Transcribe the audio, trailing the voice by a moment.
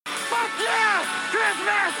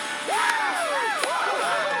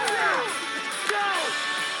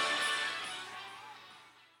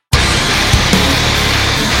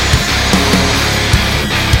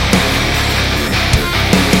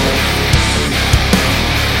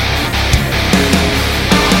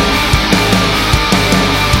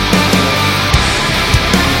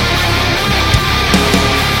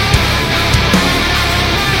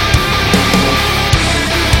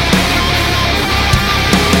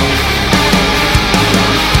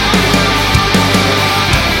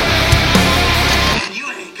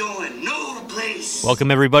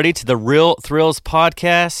Welcome, everybody, to the Real Thrills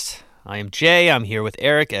podcast. I am Jay. I'm here with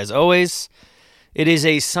Eric, as always. It is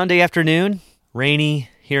a Sunday afternoon, rainy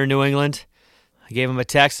here in New England. I gave him a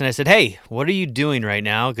text and I said, hey, what are you doing right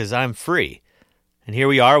now? Because I'm free. And here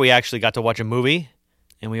we are. We actually got to watch a movie,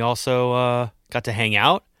 and we also got to hang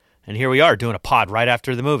out. And here we are doing a pod right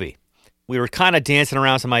after the movie. We were kind of dancing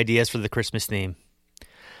around some ideas for the Christmas theme.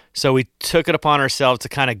 So we took it upon ourselves to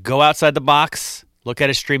kind of go outside the box, look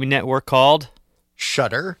at a streaming network called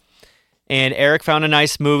Shudder. And Eric found a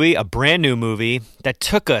nice movie, a brand new movie, that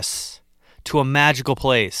took us to a magical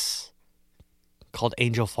place called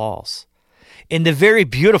Angel Falls in the very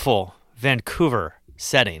beautiful Vancouver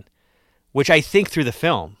setting, which I think through the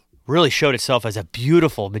film really showed itself as a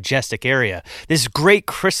beautiful, majestic area. This great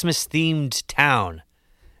Christmas-themed town,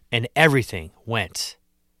 and everything went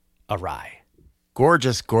awry.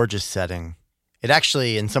 Gorgeous, gorgeous setting. It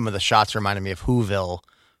actually, in some of the shots, reminded me of Whoville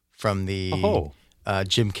from the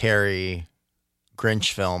Jim Carrey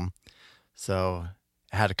Grinch film. So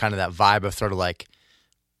it had kind of that vibe of sort of like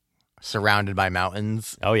surrounded by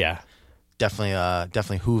mountains. Oh, yeah. Definitely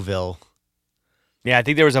Whoville. Yeah, I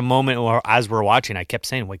think there was a moment where, as we're watching, I kept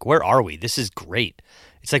saying, like, where are we? This is great.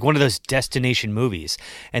 It's like one of those destination movies.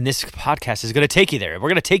 And this podcast is going to take you there. We're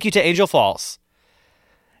going to take you to Angel Falls.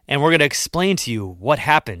 And we're going to explain to you what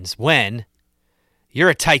happens when you're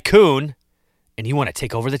a tycoon and you want to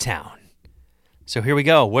take over the town. So here we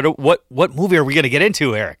go. What movie are we going to get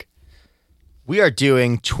into, Eric? We are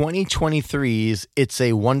doing 2023's It's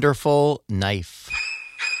a Wonderful Knife.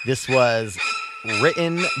 This was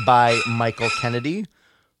written by Michael Kennedy,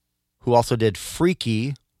 who also did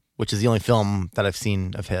Freaky, which is the only film that I've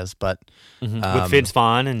seen of his. But with Vince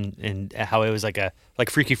Vaughn and how it was like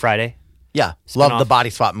Freaky Friday. Yeah, love the body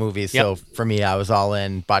swap movies. Yep. So for me, I was all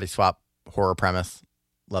in body swap horror premise.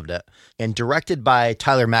 Loved it. And directed by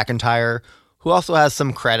Tyler McIntyre, who also has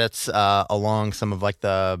some credits along some of like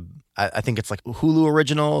I think it's like Hulu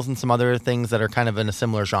originals and some other things that are kind of in a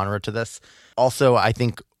similar genre to this. Also, I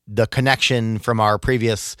think the connection from our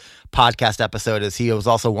previous podcast episode is he was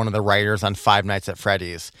also one of the writers on Five Nights at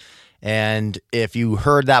Freddy's. And if you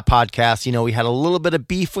heard that podcast, you know, we had a little bit of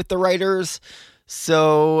beef with the writers.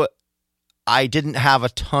 So I didn't have a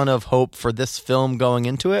ton of hope for this film going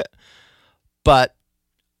into it, but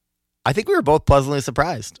I think we were both pleasantly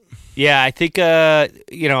surprised. Yeah, I think, I'm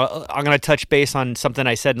going to touch base on something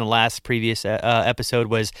I said in the last previous episode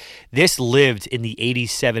was this lived in the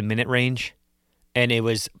 87-minute range, and it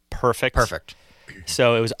was perfect. Perfect.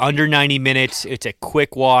 So it was under 90 minutes. It's a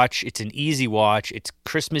quick watch. It's an easy watch. It's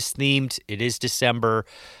Christmas themed. It is December.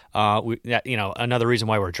 Another reason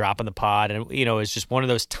why we're dropping the pod, and it's just one of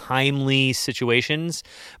those timely situations.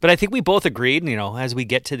 But I think we both agreed, as we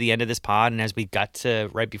get to the end of this pod and as we got to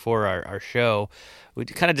right before our show, we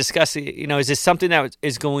kind of discussed, is this something that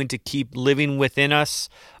is going to keep living within us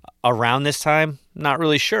around this time? Not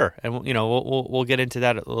really sure, and we'll get into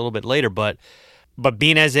that a little bit later, but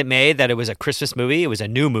being as it may, that it was a Christmas movie, it was a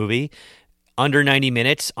new movie, under 90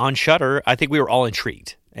 minutes on Shudder, I think we were all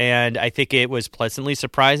intrigued. And I think it was pleasantly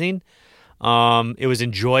surprising. It was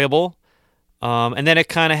enjoyable. And then it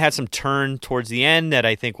kind of had some turn towards the end that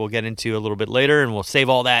I think we'll get into a little bit later, and we'll save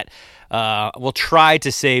all that. We'll try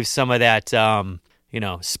to save some of that,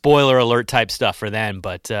 spoiler alert type stuff for then.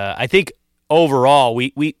 But I think overall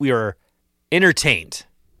we were entertained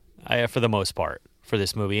for the most part for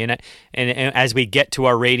this movie, and as we get to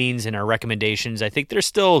our ratings and our recommendations, I think they're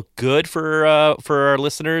still good for our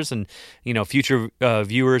listeners and future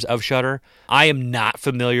viewers of Shudder. I am not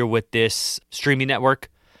familiar with this streaming network.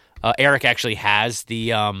 Eric actually has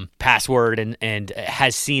the password and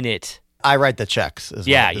has seen it. I write the checks. Is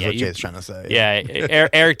what Jay's trying to say. Yeah,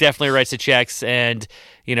 Eric definitely writes the checks, and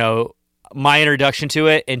my introduction to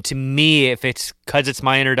it, and to me, if it's because it's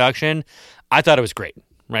my introduction, I thought it was great.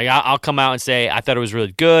 Right, I'll come out and say I thought it was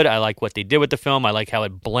really good. I like what they did with the film. I like how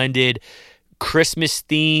it blended Christmas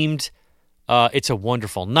themed. It's a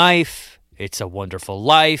Wonderful Knife. It's a Wonderful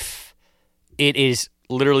Life. It is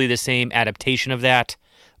literally the same adaptation of that,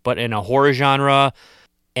 but in a horror genre.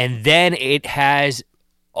 And then it has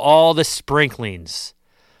all the sprinklings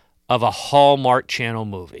of a Hallmark Channel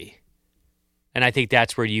movie. And I think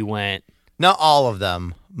that's where you went. Not all of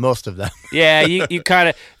them, most of them. Yeah, you kind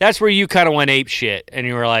of, that's where you kind of went ape shit, and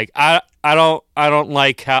you were like, I don't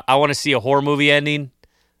like how, I want to see a horror movie ending,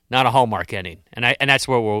 not a Hallmark ending, and that's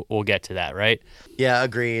where we'll get to that, right? Yeah,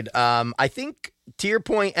 agreed. I think to your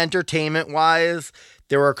point, entertainment wise,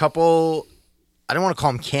 there were a couple. I don't want to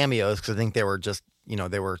call them cameos because I think they were just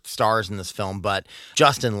they were stars in this film, but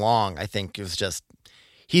Justin Long, I think, was just.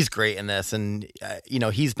 he's great in this. And,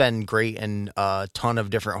 he's been great in a ton of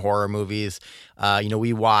different horror movies.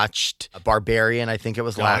 We watched Barbarian, I think it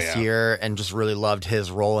was last year, and just really loved his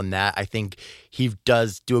role in that. I think he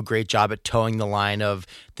does do a great job at towing the line of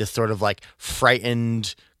this sort of like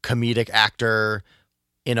frightened comedic actor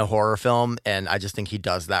in a horror film. And I just think he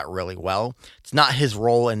does that really well. It's not his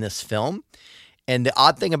role in this film. And the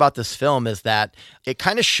odd thing about this film is that it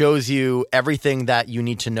kind of shows you everything that you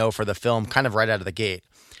need to know for the film kind of right out of the gate,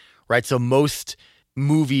 right? So most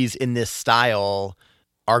movies in this style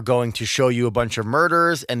are going to show you a bunch of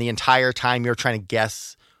murders, and the entire time you're trying to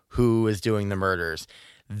guess who is doing the murders.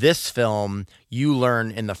 This film, you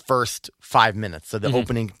learn in the first 5 minutes. So the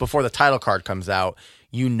opening, before the title card comes out,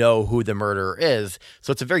 you know who the murderer is.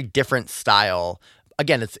 So it's a very different style.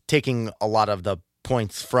 Again, it's taking a lot of the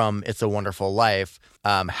points from It's a Wonderful Life.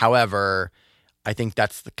 However, I think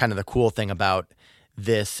that's kind of the cool thing about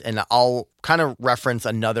this. And I'll kind of reference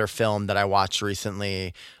another film that I watched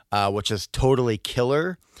recently, which is Totally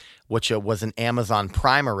Killer, which was an Amazon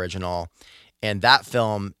Prime original. And that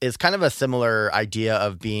film is kind of a similar idea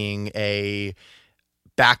of being a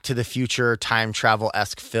Back to the Future time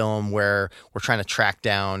travel-esque film where we're trying to track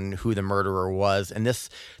down who the murderer was. And this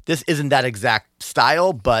isn't that exact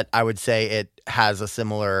style, but I would say it has a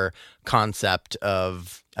similar concept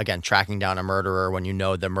of, again, tracking down a murderer when you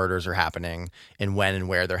know the murders are happening and when and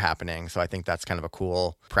where they're happening. So I think that's kind of a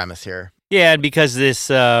cool premise here. Yeah, and because this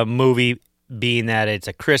movie, being that it's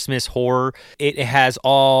a Christmas horror, it has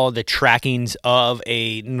all the trackings of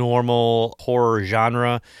a normal horror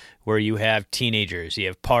genre where you have teenagers, you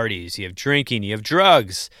have parties, you have drinking, you have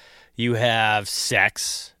drugs, you have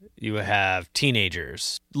sex, you have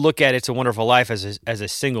teenagers. Look at It's a Wonderful Life as a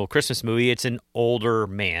single Christmas movie. It's an older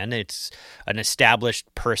man. It's an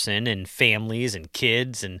established person and families and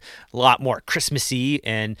kids and a lot more Christmassy.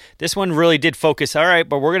 And this one really did focus, all right,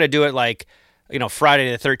 but we're going to do it like,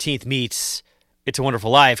 Friday the 13th meets It's a Wonderful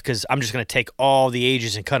Life, because I'm just going to take all the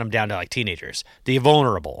ages and cut them down to like teenagers, the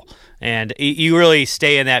vulnerable. And you really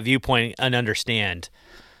stay in that viewpoint and understand,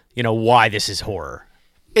 why this is horror.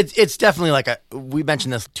 It's definitely like we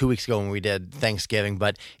mentioned this 2 weeks ago when we did Thanksgiving,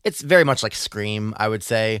 but it's very much like Scream, I would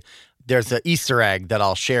say. There's an Easter egg that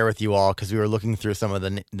I'll share with you all because we were looking through some of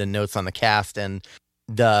the notes on the cast, and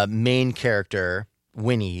the main character,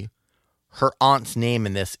 Winnie, her aunt's name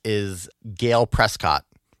in this is Gail Prescott,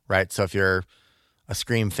 right? So if you're a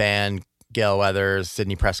Scream fan, Gail Weathers,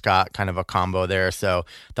 Sidney Prescott, kind of a combo there. So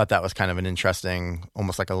I thought that was kind of an interesting,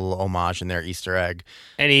 almost like a little homage in their Easter egg.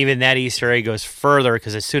 And even that Easter egg goes further,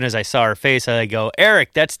 because as soon as I saw her face, I go,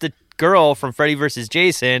 Eric, that's the girl from Freddy vs.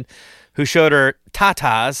 Jason who showed her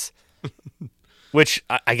tatas, which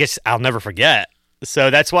I guess I'll never forget.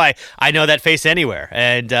 So that's why I know that face anywhere.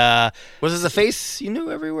 And was it the face you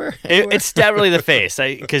knew everywhere? It's definitely the face,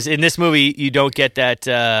 because in this movie you don't get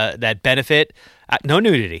that benefit. No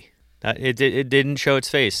nudity. It didn't show its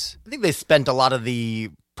face. I think they spent a lot of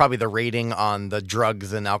probably the rating on the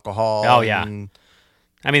drugs and alcohol. Oh yeah.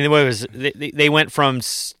 I mean, they went from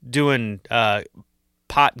doing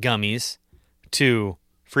pot gummies to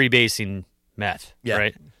freebasing meth,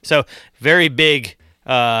 right? So very big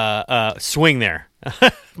swing there.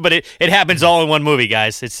 But it happens all in one movie,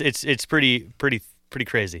 guys. It's pretty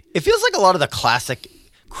crazy. It feels like a lot of the classic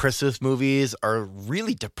Christmas movies are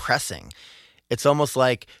really depressing. It's almost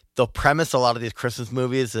like the premise of a lot of these Christmas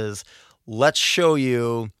movies is, let's show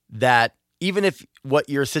you that even if what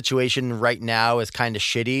your situation right now is kind of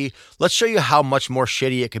shitty, let's show you how much more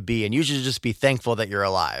shitty it could be, and you should just be thankful that you're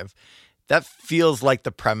alive. That feels like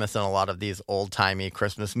the premise in a lot of these old-timey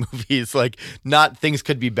Christmas movies. Like, not things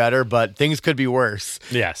could be better, but things could be worse.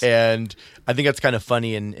 Yes. And I think that's kind of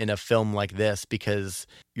funny in a film like this, because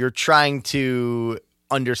you're trying to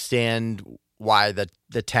understand why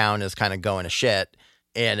the town is kind of going to shit.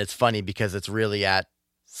 And it's funny because it's really at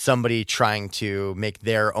somebody trying to make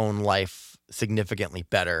their own life significantly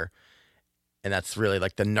better. And that's really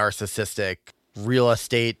like the narcissistic real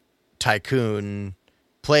estate tycoon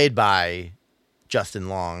played by Justin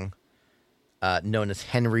Long, known as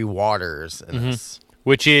Henry Waters.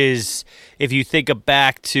 Which is, if you think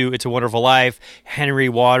back to It's a Wonderful Life, Henry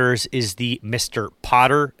Waters is the Mr.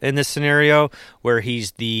 Potter in this scenario, where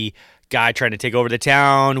he's the guy trying to take over the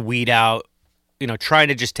town, weed out, trying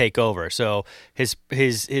to just take over. So his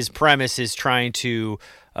premise is trying to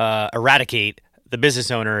eradicate the business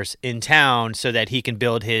owners in town so that he can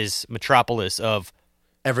build his metropolis of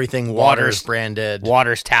everything Waters branded.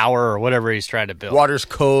 Waters Tower or whatever he's trying to build. Waters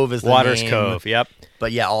Cove is the Waters name. Cove, yep.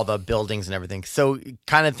 But yeah, all the buildings and everything. So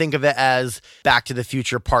kind of think of it as Back to the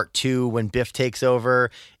Future Part 2 when Biff takes over,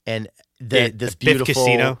 and this beautiful Biff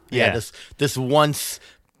Casino. Yeah, this once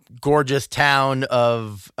gorgeous town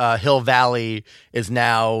of Hill Valley is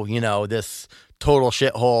now, this total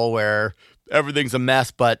shithole where everything's a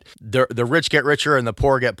mess, but the rich get richer and the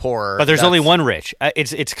poor get poorer. But there's only one rich.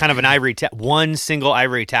 It's kind of an one single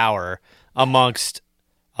ivory tower amongst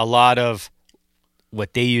a lot of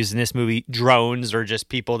what they use in this movie, drones, or just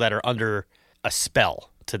people that are under a spell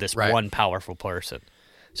to this one powerful person.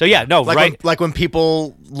 So like when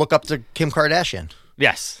people look up to Kim Kardashian.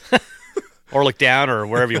 Yes. Or look down, or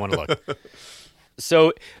wherever you want to look.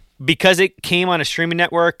 So because it came on a streaming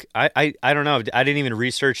network, I don't know. I didn't even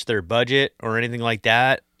research their budget or anything like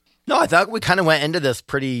that. No, I thought we kind of went into this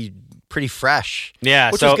pretty fresh.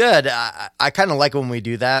 Yeah. Which is good. I kind of like when we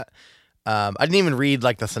do that. I didn't even read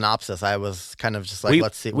like the synopsis. I was kind of just like,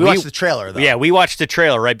 let's see. We watched the trailer though. Yeah, we watched the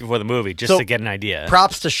trailer right before the movie just to get an idea.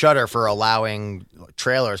 Props to Shudder for allowing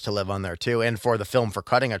trailers to live on there too, and for the film for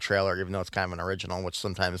cutting a trailer, even though it's kind of an original, which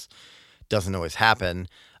sometimes doesn't always happen.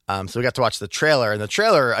 So we got to watch the trailer, and the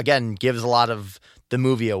trailer again gives a lot of the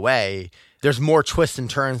movie away. There's more twists and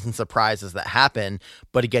turns and surprises that happen,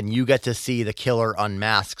 but again, you get to see the killer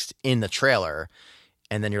unmasked in the trailer,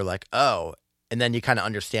 and then you're like, oh. And then you kind of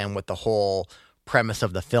understand what the whole premise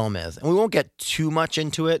of the film is. And we won't get too much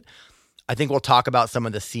into it. I think we'll talk about some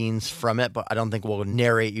of the scenes from it, but I don't think we'll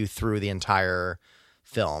narrate you through the entire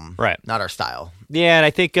film. Right. Not our style. Yeah, and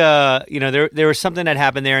I think there was something that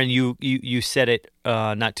happened there, and you said it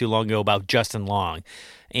not too long ago about Justin Long.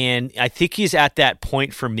 And I think he's at that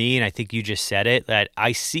point for me, and I think you just said it, that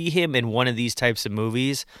I see him in one of these types of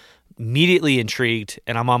movies, immediately intrigued,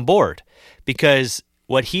 and I'm on board. Because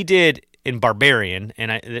what he did in Barbarian,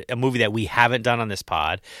 and a movie that we haven't done on this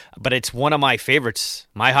pod, but it's one of my favorites.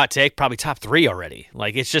 My hot take, probably top 3 already.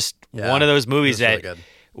 Like, it's just one of those movies that really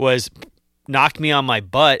was knocked me on my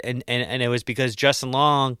butt, and it was because Justin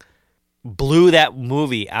Long blew that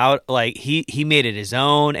movie out. Like, he made it his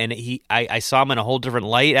own, and I saw him in a whole different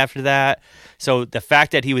light after that. So the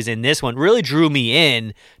fact that he was in this one really drew me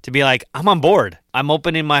in to be like, I'm on board. I'm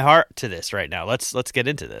opening my heart to this right now. Let's get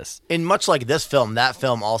into this. And much like this film, that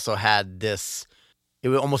film also had this. It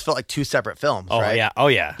almost felt like 2 separate films. Oh right? Yeah. Oh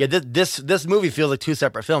yeah. Yeah. This movie feels like 2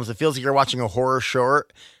 separate films. It feels like you're watching a horror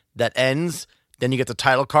short that ends, then you get the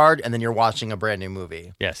title card, and then you're watching a brand new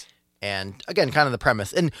movie. Yes. And again, kind of the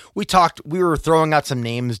premise. And we were throwing out some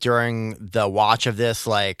names during the watch of this,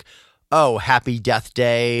 like, oh, Happy Death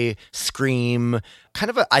Day, Scream,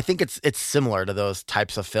 I think it's similar to those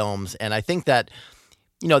types of films. And I think that,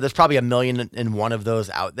 there's probably 1,000,001 of those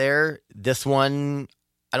out there. This one,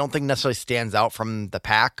 I don't think necessarily stands out from the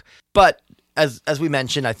pack. But as we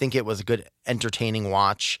mentioned, I think it was a good, entertaining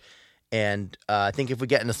watch. And I think if we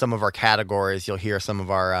get into some of our categories, you'll hear some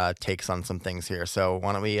of our takes on some things here. So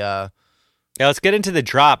why don't we... Yeah, let's get into the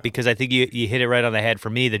drop, because I think you hit it right on the head. For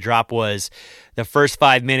me, the drop was the first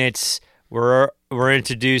 5 minutes. We're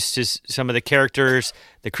introduced to some of the characters,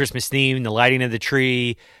 the Christmas theme, the lighting of the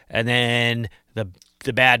tree, and then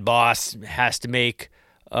the bad boss has to make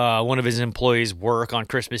one of his employees work on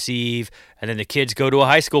Christmas Eve, and then the kids go to a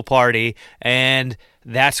high school party, and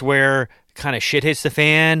that's where kind of shit hits the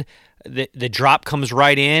fan. The drop comes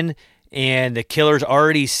right in, and the killer's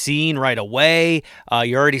already seen right away.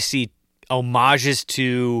 You already see homages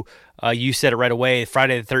to, you said it right away,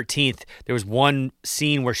 Friday the 13th. There was one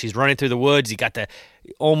scene where she's running through the woods. You got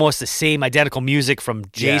almost the same identical music from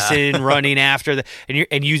Jason running after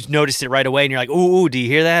and you noticed it right away, and you're like, ooh, do you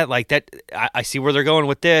hear that? Like that, I see where they're going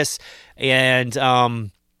with this. And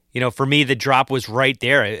for me, the drop was right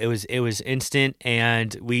there. It was instant,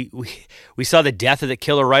 and we saw the death of the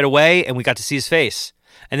killer right away, and we got to see his face.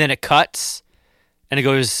 And then it cuts, and it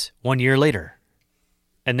goes 1 year later.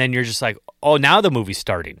 And then you're just like, oh, now the movie's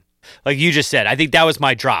starting. Like you just said, I think that was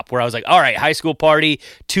my drop, where I was like, all right, high school party,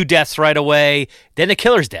 2 deaths right away, then the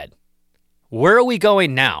killer's dead. Where are we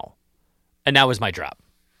going now? And that was my drop.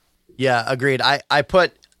 Yeah, agreed. I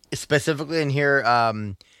put specifically in here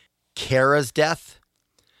Kara's death.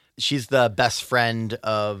 She's the best friend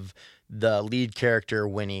of the lead character,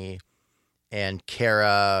 Winnie, and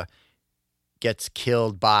Kara gets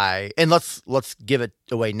killed by, and let's give it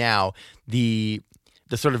away now. The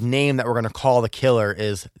sort of name that we're going to call the killer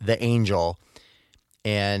is the Angel,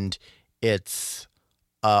 and it's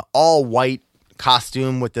all white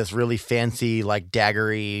costume with this really fancy, like,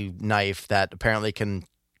 daggery knife that apparently can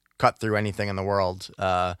cut through anything in the world.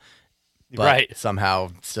 But somehow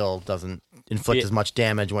still doesn't inflict as much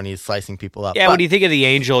damage when he's slicing people up. Yeah, when you think of the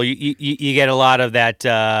Angel, you get a lot of that,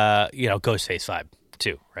 Ghostface vibe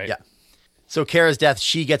too, right? Yeah. So Kara's death,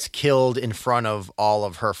 she gets killed in front of all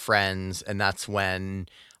of her friends, and that's when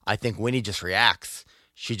I think Winnie just reacts.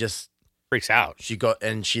 She just freaks out.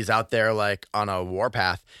 She's out there like on a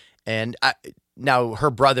warpath, and now her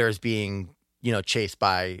brother is being chased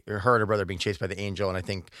by her and her brother being chased by the angel, and I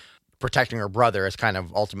think protecting her brother is kind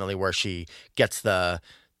of ultimately where she gets the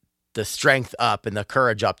strength up and the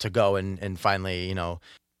courage up to go and finally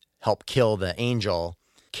help kill the angel.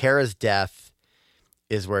 Kara's death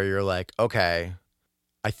is where you're like, okay,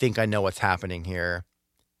 I think I know what's happening here.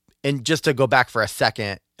 And just to go back for a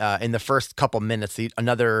second, in the first couple minutes,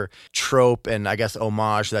 another trope and I guess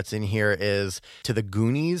homage that's in here is to the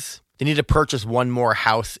Goonies. They need to purchase one more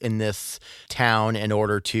house in this town in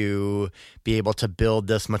order to be able to build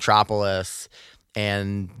this metropolis.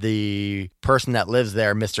 And the person that lives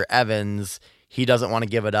there, Mr. Evans, he doesn't want to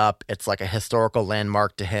give it up. It's like a historical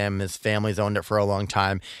landmark to him. His family's owned it for a long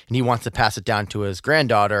time, and he wants to pass it down to his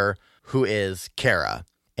granddaughter, who is Kara.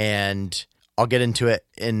 And I'll get into it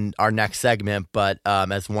in our next segment, but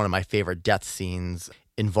as one of my favorite death scenes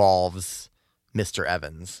involves Mr.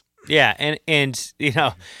 Evans. Yeah, and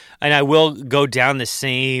and I will go down the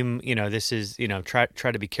same, this is, try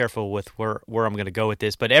to be careful with where I'm going to go with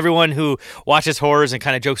this, but everyone who watches horrors and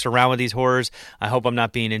kind of jokes around with these horrors, I hope I'm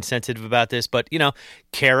not being insensitive about this, but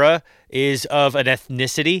Kara is of an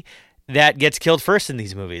ethnicity that gets killed first in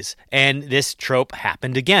these movies, and this trope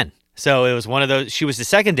happened again. So it was one of those, she was the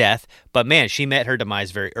second death, but man, she met her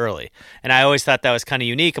demise very early. And I always thought that was kind of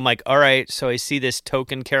unique. I'm like, all right, so I see this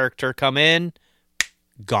token character come in,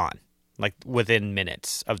 gone, like within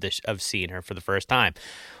minutes of seeing her for the first time,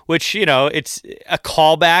 which, it's a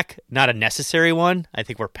callback, not a necessary one. I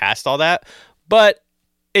think we're past all that, but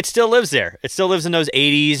it still lives there. It still lives in those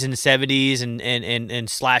 80s and 70s and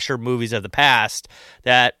slasher movies of the past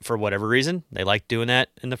that, for whatever reason, they like doing that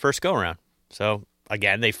in the first go around. So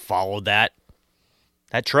again, they followed that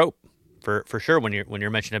trope for sure when you're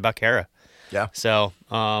mentioning about Kara. Yeah. So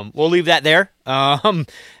we'll leave that there. And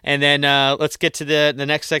then let's get to the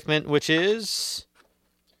next segment, which is,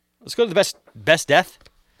 let's go to the best death.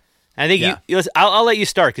 And I think I'll let you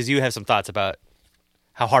start because you have some thoughts about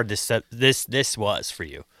how hard this was for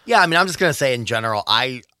you. Yeah, I mean, I'm just gonna say in general,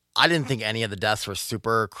 I didn't think any of the deaths were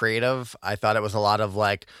super creative. I thought it was a lot of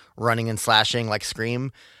like running and slashing, like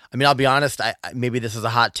Scream. I mean, I'll be honest, maybe this is a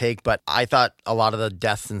hot take, but I thought a lot of the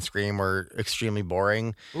deaths in Scream were extremely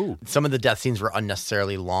boring. Ooh. Some of the death scenes were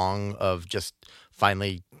unnecessarily long of just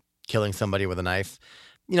finally killing somebody with a knife.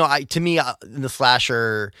 To me, in the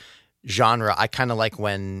slasher genre, I kind of like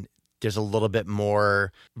when there's a little bit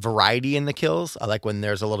more variety in the kills. I like when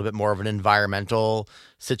there's a little bit more of an environmental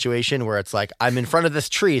situation where it's like, I'm in front of this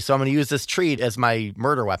tree, so I'm going to use this tree as my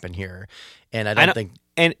murder weapon here. And I don't think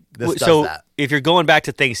this does that. If you're going back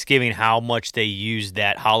to Thanksgiving, how much they used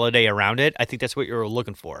that holiday around it, I think that's what you were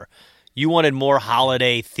looking for. You wanted more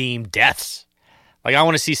holiday-themed deaths. Like, I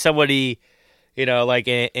want to see somebody, like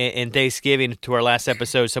in Thanksgiving, to our last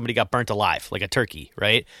episode, somebody got burnt alive, like a turkey,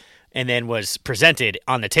 right? And then was presented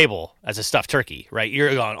on the table as a stuffed turkey, right?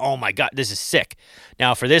 You're going, oh my God, this is sick.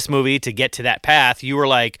 Now, for this movie, to get to that path, you were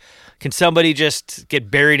like, can somebody just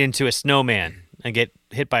get buried into a snowman and get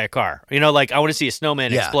hit by a car? I want to see a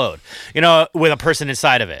snowman explode, with a person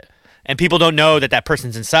inside of it. And people don't know that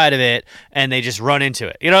person's inside of it, and they just run into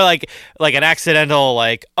it. Like an accidental,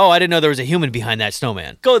 like, oh, I didn't know there was a human behind that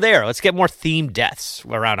snowman. Go there. Let's get more themed deaths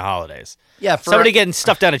around holidays. Yeah, somebody getting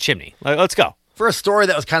stuffed down a chimney. Like, let's go. For a story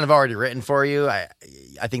that was kind of already written for you, I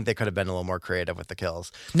think they could have been a little more creative with the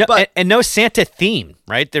kills. No, and no Santa theme,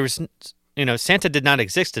 right? There was, Santa did not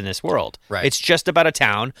exist in this world. Right. It's just about a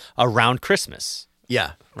town around Christmas.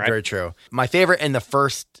 Yeah, right? Very true. My favorite in the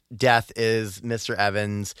first death is Mr.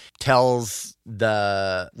 Evans tells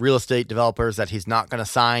the real estate developers that he's not going to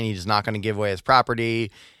sign. He's not going to give away his property.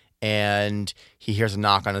 And he hears a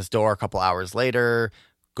knock on his door a couple hours later,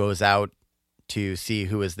 goes out to see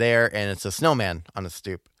who is there, and it's a snowman on a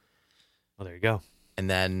stoop. Well, there you go. And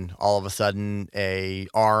then all of a sudden, a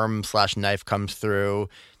arm/knife comes through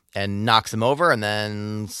and knocks him over, and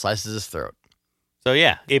then slices his throat. So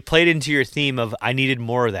yeah, it played into your theme of I needed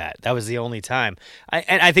more of that. That was the only time.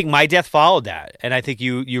 And I think my death followed that. And I think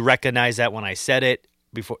you recognize that when I said it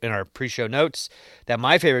before in our pre-show notes, that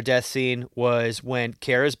my favorite death scene was when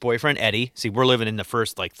Kara's boyfriend, Eddie, see, we're living in the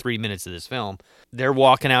first 3 minutes of this film. They're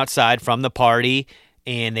walking outside from the party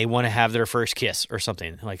and they want to have their first kiss or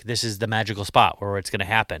something. Like, this is the magical spot where it's going to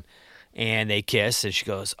happen. And they kiss and she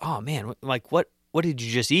goes, oh man, what did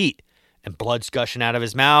you just eat? And blood's gushing out of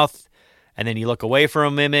his mouth. And then you look away for a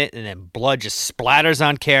minute, and then blood just splatters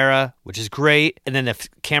on Kara, which is great. And then the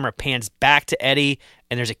camera pans back to Eddie,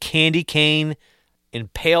 and there's a candy cane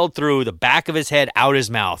impaled through the back of his head out his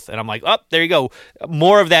mouth. And I'm like, oh, there you go.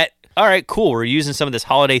 More of that. all right, cool. We're using some of this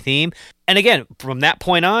holiday theme. And again, from that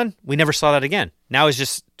point on, we never saw that again. Now it's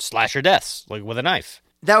just slasher deaths, like with a knife.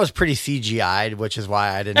 That was pretty CGI'd, which is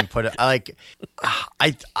why I didn't put it. I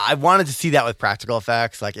wanted to see that with practical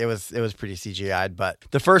effects. Like it was pretty CGI'd. But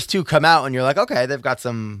the first two come out, and you're like, okay, they've got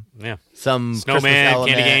some snowman,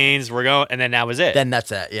 candy canes. We're going, and then that was it. Then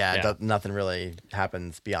that's it. Yeah. Nothing really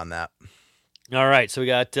happens beyond that. All right, so we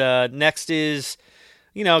got next is,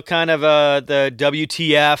 kind of the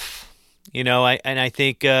WTF. I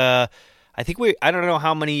think I don't know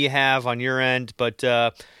how many you have on your end, but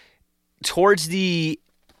towards the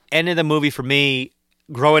end of the movie for me,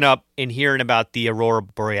 growing up and hearing about the Aurora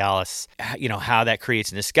Borealis, how that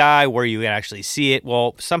creates in the sky, where you can actually see it.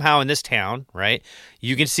 Well, somehow in this town, right,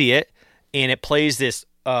 you can see it, and it plays this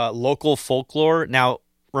local folklore. Now,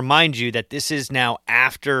 remind you that this is now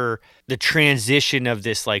after the transition of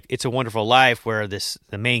this, like, It's a Wonderful Life, where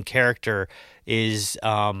the main character is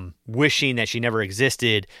wishing that she never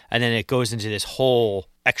existed, and then it goes into this whole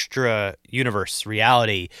extra universe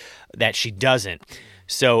reality that she doesn't.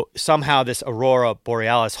 So somehow this Aurora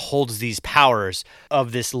Borealis holds these powers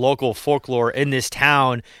of this local folklore in this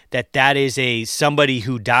town, that is somebody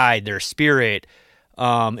who died, their spirit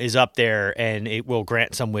is up there, and it will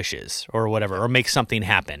grant some wishes or whatever, or make something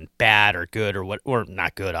happen, bad or good, or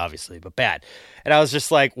not good, obviously, but bad. And I was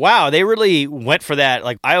just like, wow, they really went for that.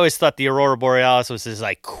 Like, I always thought the Aurora Borealis was this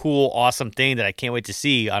like cool, awesome thing that I can't wait to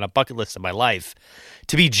see on a bucket list of my life.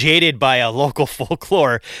 To be jaded by a local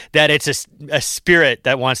folklore that it's a spirit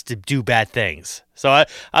that wants to do bad things. So I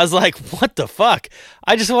was like, what the fuck?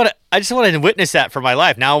 I just want to witness that for my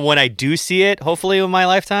life. Now, when I do see it, hopefully in my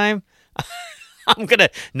lifetime, I'm gonna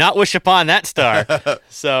not wish upon that star.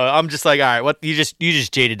 So I'm just like, all right, what you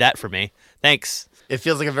just jaded that for me. Thanks. It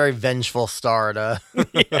feels like a very vengeful star to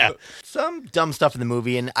yeah. Some dumb stuff in the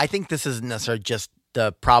movie, and I think this isn't necessarily just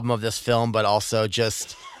the problem of this film, but also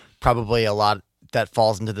just probably a lot that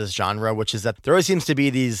falls into this genre, which is that there always seems to be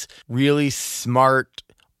these really smart,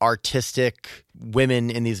 artistic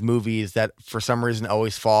women in these movies that for some reason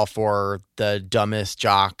always fall for the dumbest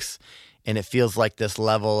jocks. And it feels like this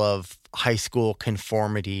level of high school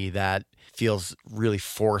conformity that feels really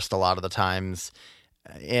forced a lot of the times.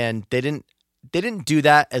 And they didn't do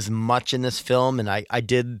that as much in this film. And I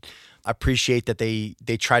did appreciate that they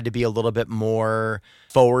tried to be a little bit more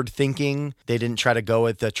forward thinking. They didn't try to go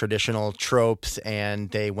with the traditional tropes, and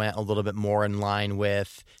they went a little bit more in line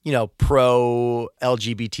with, pro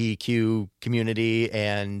LGBTQ community.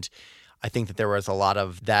 And I think that there was a lot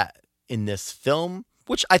of that in this film,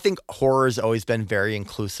 which I think horror has always been very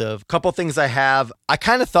inclusive. Couple things I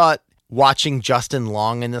kind of thought watching Justin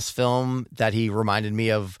Long in this film that he reminded me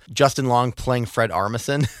of Justin Long playing Fred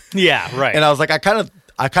Armisen. Yeah, right. And I was like, I kind of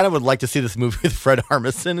would like to see this movie with Fred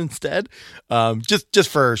Armisen instead. Just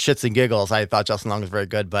for shits and giggles, I thought Justin Long was very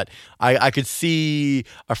good, but I could see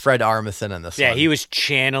a Fred Armisen in this one. Yeah, he was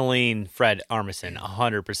channeling Fred Armisen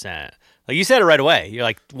 100%. Like, you said it right away. You're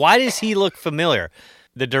like, why does he look familiar?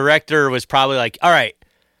 The director was probably like, all right,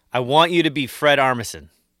 I want you to be Fred Armisen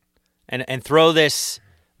and throw this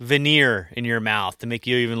veneer in your mouth to make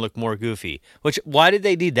you even look more goofy. Why did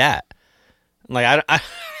they need that? Like,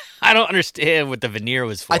 I don't understand what the veneer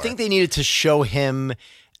was for. I think they needed to show him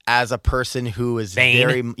as a person who is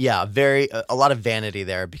vain. a lot of vanity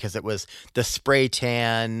there, because it was the spray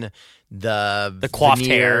tan, the coiffed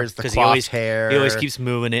veneers, hair, the coiffed hair. He always keeps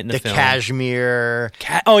moving it in the film. Cashmere.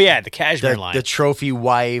 The cashmere line. The trophy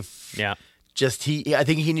wife. Yeah. I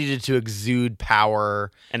think he needed to exude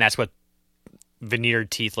power. And that's what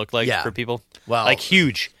veneered teeth look like for people. Well, like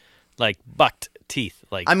huge, like bucked teeth.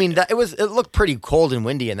 Like, I mean, it looked pretty cold and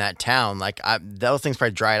windy in that town. Like, those things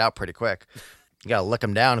probably dried out pretty quick. You gotta lick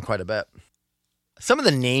them down quite a bit. Some of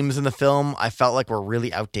the names in the film I felt like were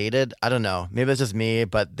really outdated. I don't know. Maybe it's just me,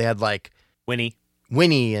 but they had like Winnie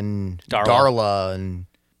and Darla and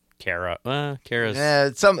Kara. Kara's.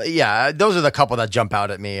 Those are the couple that jump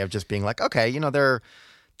out at me of just being like, okay,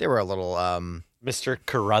 they were a little. Mr.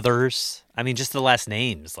 Carruthers. I mean, just the last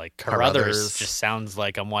names. Like, Carruthers just sounds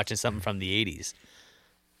like I'm watching something from the 80s.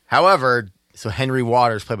 However, so Henry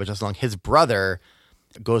Waters, played by Justin Long, his brother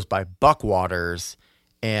goes by Buck Waters,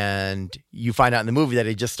 and you find out in the movie that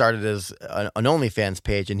he just started as an OnlyFans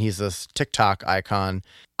page, and he's this TikTok icon.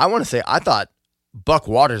 I want to say, I thought Buck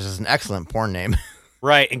Waters is an excellent porn name.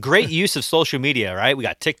 Right, and great use of social media, right? We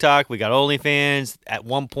got TikTok, we got OnlyFans. At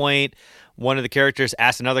one point, one of the characters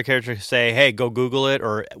asked another character to say, hey, go Google it,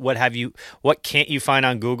 or what can't you find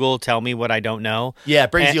on Google? Tell me what I don't know. Yeah,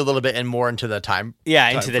 it brings you a little bit more into the time. Yeah,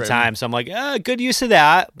 into the time. So I'm like, good use of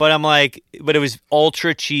that. But I'm like, but it was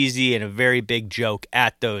ultra cheesy and a very big joke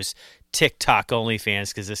at those TikTok OnlyFans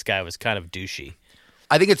because this guy was kind of douchey.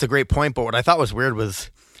 I think it's a great point, but what I thought was weird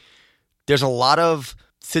was there's a lot of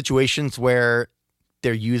situations where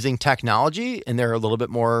they're using technology and they're a little bit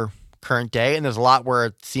more current day, and there's a lot where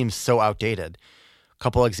it seems so outdated. A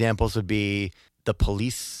couple examples would be the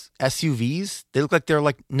police SUVs. They look like they're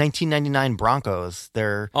like 1999 Broncos.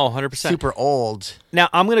 They're 100%. super old. Now,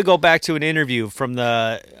 I'm going to go back to an interview from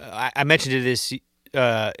I mentioned it this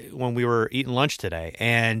when we were eating lunch today,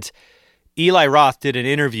 and Eli Roth did an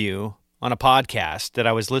interview on a podcast that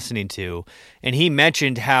I was listening to, and he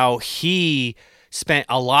mentioned how he spent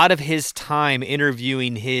a lot of his time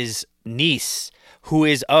interviewing his niece, who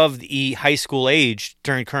is of the high school age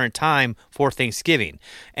during current time, for Thanksgiving,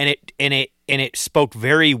 and it spoke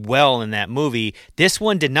very well in that movie. This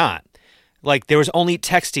one did not. Like, there was only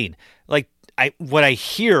texting. Like, what I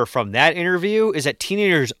hear from that interview is that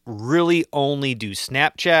teenagers really only do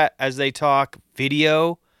Snapchat as they talk,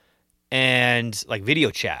 video, and like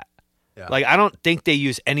video chat. Yeah. Like, I don't think they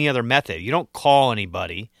use any other method. You don't call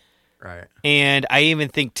anybody. Right. And I even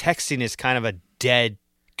think texting is kind of a dead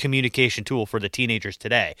communication tool for the teenagers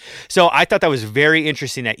today. So I thought that was very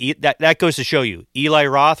interesting. That goes to show you Eli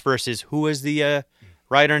Roth versus who was the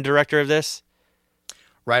writer and director of this?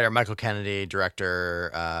 Writer Michael Kennedy, director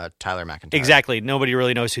Tyler McIntyre. Exactly. Nobody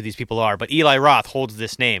really knows who these people are, but Eli Roth holds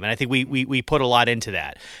this name, and I think we put a lot into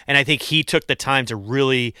that. And I think he took the time to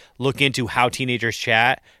really look into how teenagers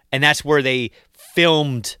chat, and that's where they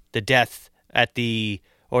filmed the death at the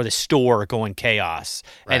store going chaos,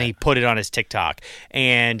 right. And he put it on his TikTok.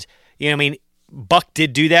 And Buck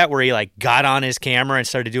did do that, where he like got on his camera and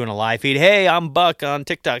started doing a live feed. Hey, I'm Buck on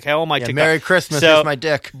TikTok. How am I? TikTok? Merry Christmas. Here's my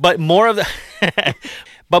dick. But more of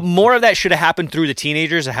that should have happened through the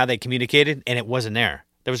teenagers and how they communicated, and it wasn't there.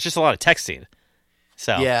 There was just a lot of texting.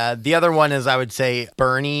 So yeah, the other one is, I would say,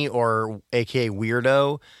 Bernie, or AKA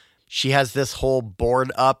Weirdo. She has this whole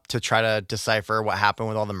board up to try to decipher what happened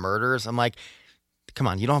with all the murders. I'm like, come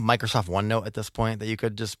on, you don't have Microsoft OneNote at this point that you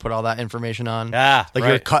could just put all that information on? Yeah,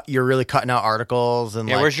 like right. You're really cutting out articles and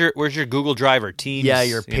where's your Google Drive or Teams? Yeah,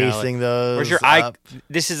 you're pasting those. Where's your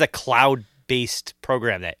This is a cloud-based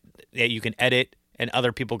program that you can edit, and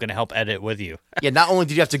other people can help edit with you. Yeah, not only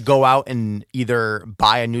did you have to go out and either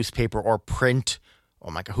buy a newspaper or print. Oh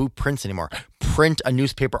my God, who prints anymore? Print a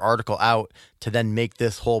newspaper article out to then make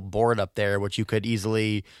this whole board up there, which you could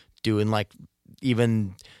easily do in like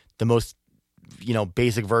even the most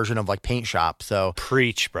basic version of like Paint Shop. So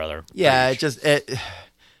preach, brother. Yeah, preach.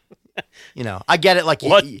 I get it. Like,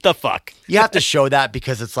 what the fuck? You have to show that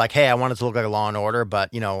because it's like, hey, I want it to look like Law and Order,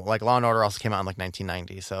 but like Law and Order also came out in like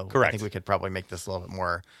 1990, so correct. I think we could probably make this a little bit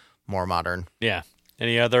more modern. Yeah.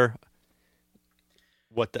 Any other?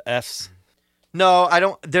 What the F's? No, I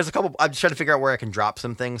don't. There's a couple. I'm just trying to figure out where I can drop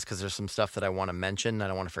some things because there's some stuff that I want to mention. I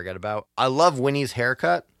don't want to forget about. I love Winnie's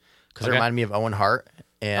haircut because it reminded me of Owen Hart.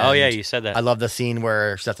 And oh yeah, you said that. I love the scene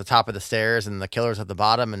where she's at the top of the stairs and the killer's at the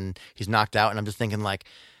bottom and he's knocked out, and I'm just thinking like,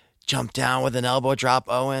 jump down with an elbow drop,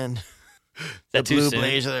 Owen. The blue soon?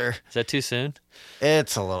 blazer. Is that too soon?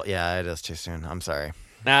 It's a little. Yeah, it is too soon. I'm sorry.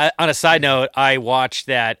 Now, on a side note, I watched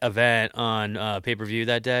that event on pay-per-view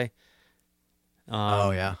that day.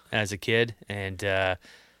 As a kid, and I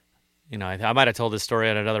might have told this story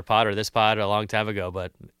on another pod or this pod a long time ago,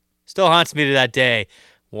 but still haunts me to that day.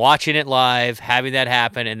 Watching it live, having that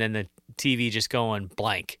happen, and then the TV just going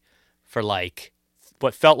blank for like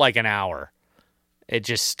what felt like an hour. It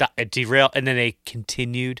just stopped, it derailed, and then they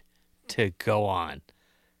continued to go on,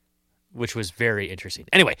 which was very interesting.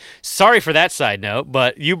 Anyway, sorry for that side note,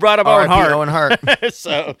 but you brought up Owen Hart. Owen Hart.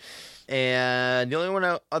 So. And the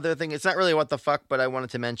only other thing, it's not really what the fuck, but I wanted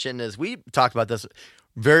to mention is we talked about this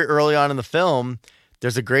very early on in the film.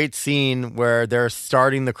 There's a great scene where they're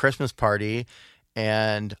starting the Christmas party,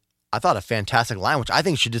 and I thought a fantastic line, which I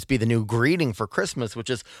think should just be the new greeting for Christmas, which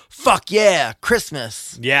is "Fuck yeah,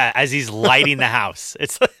 Christmas!" Yeah, as he's lighting the house.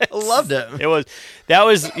 I loved it. That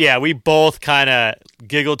was we both kind of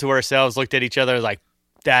giggled to ourselves, looked at each other like,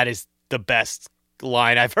 that is the best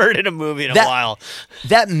line I've heard in a movie in a while.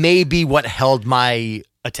 That may be what held my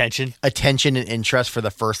attention and interest for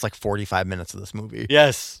the first like 45 minutes of this movie.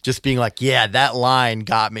 Yes. Just being like, yeah, that line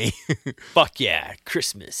got me. Fuck yeah,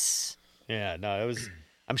 Christmas. Yeah, no, it was.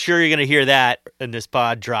 I'm sure you're gonna hear that in this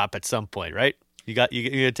pod drop at some point, right? You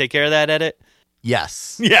gonna take care of that edit?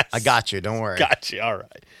 Yes. Yes. I got you. Don't worry. Got you. All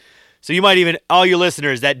right. So you might even, all you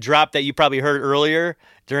listeners, that drop that you probably heard earlier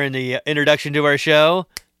during the introduction to our show,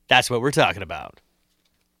 that's what we're talking about.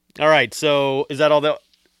 All right, so is that all the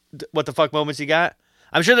what the fuck moments you got?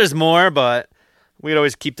 I'm sure there's more, but we could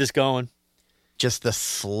always keep this going. Just the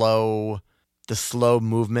slow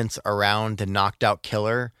movements around the knocked out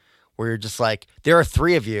killer, where you're just like, there are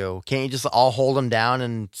 3 of you. Can't you just all hold them down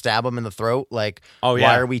and stab them in the throat? Like,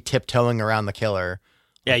 why are we tiptoeing around the killer?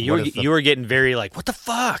 Yeah, Like, you were getting very like, what the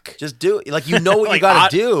fuck? Just do it. Like, you know what Like, you got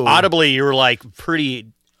to do. Audibly, you were like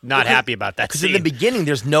pretty not happy about that Because scene. in the beginning,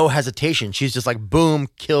 there's no hesitation. She's just like, boom,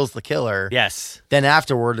 kills the killer. Yes. Then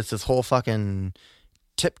afterward, it's this whole fucking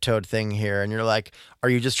tiptoed thing here. And you're like, are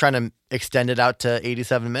you just trying to extend it out to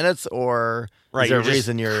 87 minutes? Or Right, is there a you're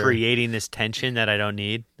reason you're creating this tension that I don't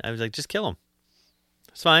need? I was like, just kill him.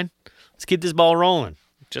 It's fine. Let's keep this ball rolling,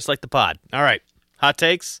 just like the pod. All right. Hot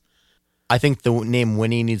takes? I think the name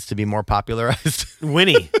Winnie needs to be more popularized.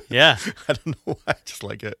 Winnie. Yeah. I don't know why. I just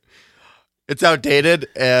like it. It's outdated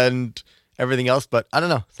and everything else, but I don't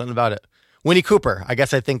know. Something about it. Winnie Cooper. I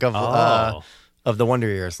guess I think of the Wonder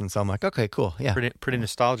Years. And so I'm like, okay, cool. Yeah. Pretty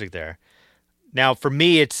nostalgic there. Now, for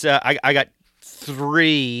me, it's I got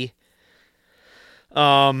 3.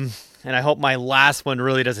 And I hope my last one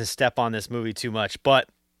really doesn't step on this movie too much. But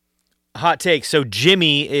hot take. So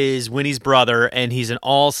Jimmy is Winnie's brother, and he's an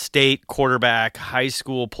all-state quarterback, high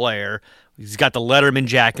school player. He's got the Letterman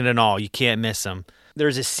jacket and all. You can't miss him.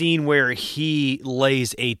 There's a scene where he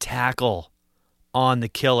lays a tackle on the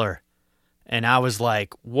killer. And I was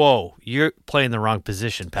like, whoa, you're playing the wrong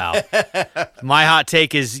position, pal. My hot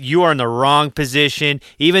take is you are in the wrong position.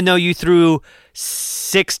 Even though you threw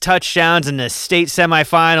 6 touchdowns in the state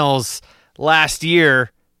semifinals last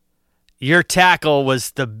year, your tackle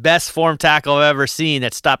was the best form tackle I've ever seen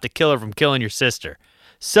that stopped a killer from killing your sister.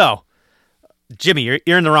 So, Jimmy, you're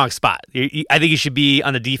in the wrong spot. I think you should be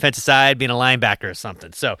on the defensive side, being a linebacker or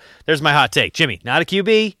something. So, there's my hot take. Jimmy, not a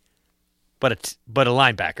QB, but a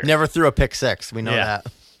linebacker. Never threw a pick 6. We know that.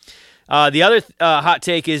 The other hot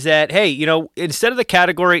take is that, hey, instead of the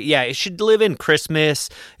category, it should live in Christmas.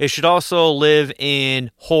 It should also live in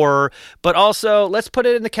horror. But also, let's put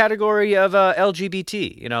it in the category of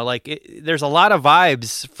LGBT. There's a lot of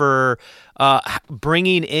vibes for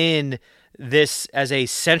bringing in this as a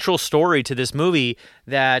central story to this movie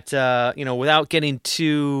that, without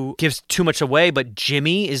gives too much away, but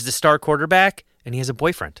Jimmy is the star quarterback and he has a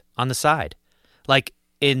boyfriend on the side. Like,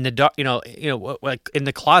 in the dark, like in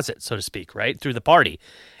the closet, so to speak, right through the party,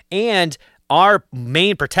 and our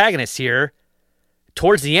main protagonist here,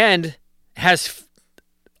 towards the end, has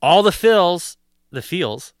all the feels,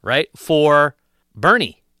 right, for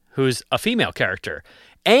Bernie, who's a female character,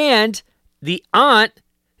 and the aunt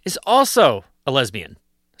is also a lesbian.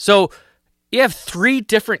 So you have 3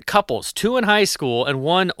 different couples, 2 in high school and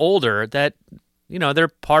 1 older that. They're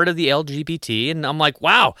part of the LGBT, and I'm like,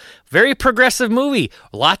 wow, very progressive movie.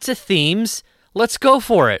 Lots of themes. Let's go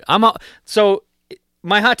for it. So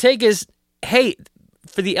my hot take is, hey,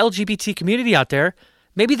 for the LGBT community out there,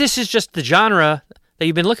 maybe this is just the genre that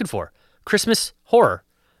you've been looking for. Christmas horror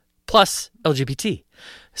plus LGBT.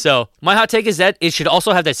 So my hot take is that it should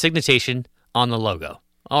also have that signatation on the logo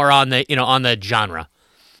or on the genre.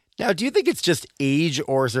 Now, do you think it's just age,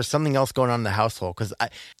 or is there something else going on in the household? Because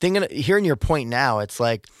hearing your point now, it's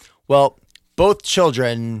like, well, both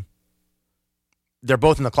children, they're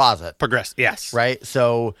both in the closet. Yes. Right?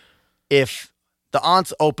 So if the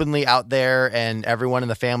aunt's openly out there and everyone in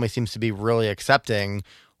the family seems to be really accepting,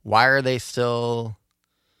 why are they still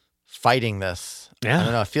fighting this? Yeah. I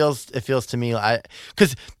don't know. It feels to me,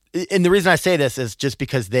 and the reason I say this is just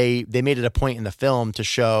because they made it a point in the film to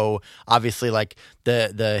show, obviously, like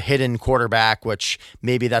the hidden quarterback, which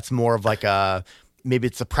maybe that's more of like maybe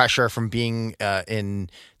it's the pressure from being in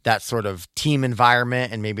that sort of team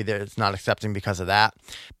environment, and maybe it's not accepting because of that.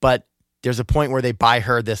 But there's a point where they buy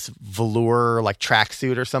her this velour like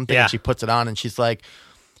tracksuit or something, and she puts it on, and she says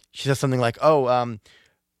something like, "Oh,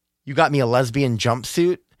 you got me a lesbian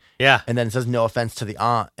jumpsuit." Yeah. And then it says, no offense to the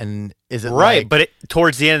aunt. And is it right? But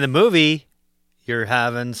towards the end of the movie, you're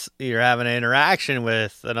having an interaction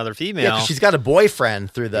with another female. Yeah, because she's got a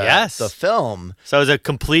boyfriend through the film. So it's a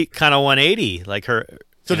complete kind of 180. Like her.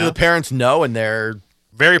 So do the parents know, and they're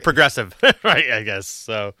very progressive, right? I guess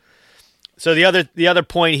so. So the other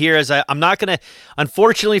point here is I'm not going to,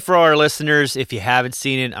 unfortunately for our listeners, if you haven't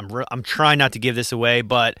seen it, I'm trying not to give this away,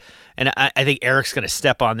 and I think Eric's going to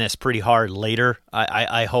step on this pretty hard later.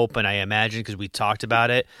 I hope and I imagine, because we talked about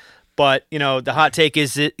it. But the hot take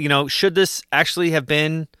is that should this actually have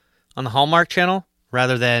been on the Hallmark Channel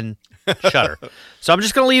rather than Shudder? So I'm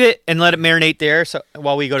just going to leave it and let it marinate there. So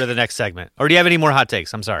while we go to the next segment, or do you have any more hot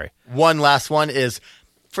takes? I'm sorry. One last one is,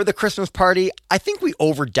 for the Christmas party, I think we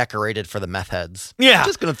over-decorated for the meth heads. Yeah. I'm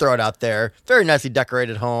just going to throw it out there. Very nicely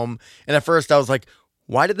decorated home. And at first I was like,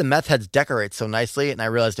 why did the meth heads decorate so nicely? And I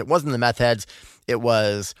realized it wasn't the meth heads. It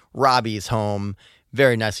was Robbie's home.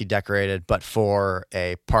 Very nicely decorated, but for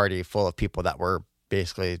a party full of people that were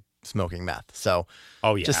basically smoking meth. So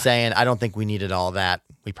Oh yeah. just saying, I don't think we needed all that.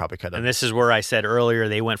 We probably could have. And this is where I said earlier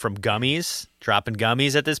they went from gummies, dropping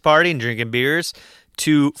gummies at this party and drinking beers,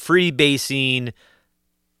 to freebasing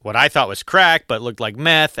what I thought was crack but looked like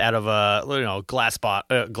meth out of a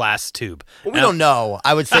glass tube. Well, we don't know.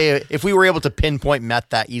 I would say if we were able to pinpoint meth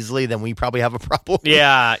that easily, then we probably have a problem.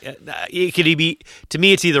 Yeah, it could be. To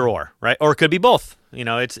me, it's either or, right? Or it could be both.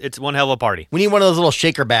 It's one hell of a party. We need one of those little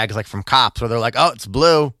shaker bags like from Cops where they're like, oh, it's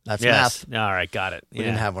blue. That's Yes. meth. All right, got it. We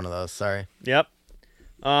didn't have one of those. Sorry. Yep.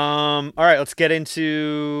 All right, let's get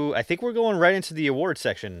into. I think we're going right into the award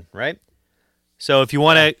section, right? So if you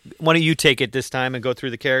want to, why don't you take it this time and go through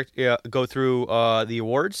the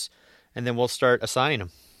awards, and then we'll start assigning them.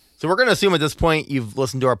 So we're going to assume at this point you've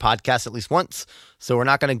listened to our podcast at least once. So we're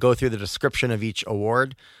not going to go through the description of each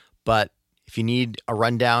award, but if you need a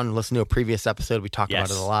rundown, listen to a previous episode. We talk about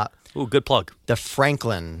it a lot. Ooh, good plug. The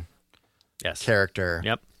Franklin character.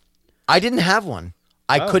 Yep. I didn't have one.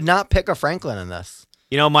 I could not pick a Franklin in this.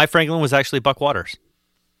 My Franklin was actually Buck Waters.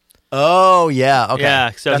 Oh, yeah. Okay.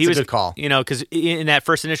 Yeah, so that's he was a good call. Because in that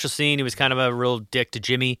first initial scene, he was kind of a real dick to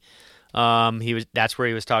Jimmy. That's where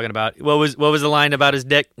he was talking about. What was the line about his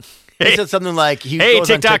dick? He said something like, "Hey, goes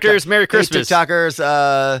on TikTokers, TikTok, Merry Christmas." Hey,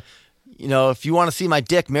 TikTokers, if you want to see my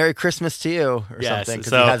dick, Merry Christmas to you, or something,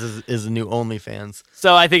 because he has his new OnlyFans.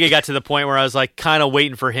 So I think it got to the point where I was like kind of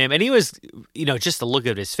waiting for him, and he was, just the look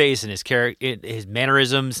of his face and his character, his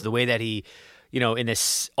mannerisms, the way that he, in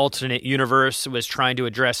this alternate universe was trying to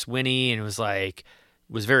address Winnie, and was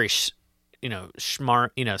very,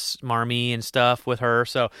 smarmy and stuff with her.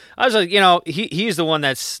 So I was like, he's the one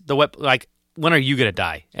that's the like, when are you gonna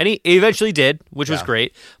die? And he eventually did, which was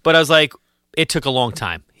great. But I was like, it took a long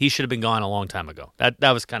time. He should have been gone a long time ago.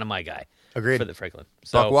 That was kind of my guy. Agreed. For the Franklin.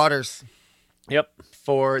 So, Buck Waters. Yep.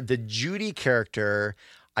 For the Judy character,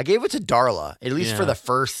 I gave it to Darla, at least for the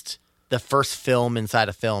first film inside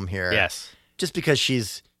a film here. Yes. Just because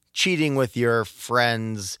she's cheating with your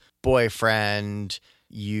friend's boyfriend,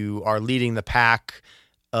 you are leading the pack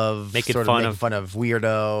of making fun of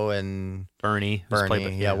Weirdo and Bernie. We're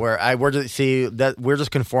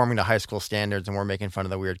just conforming to high school standards, and we're making fun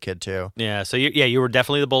of the weird kid too. Yeah. So you were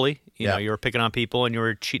definitely the bully. You know, you were picking on people, and you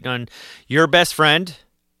were cheating on your best friend.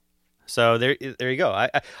 So there you go.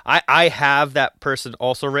 I have that person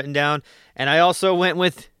also written down, and I also went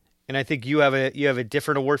with. And I think you have a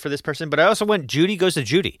different award for this person, but I also went Judy goes to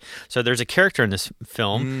Judy. So there's a character in this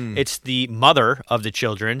film. It's the mother of the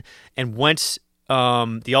children, and once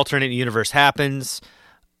the alternate universe happens,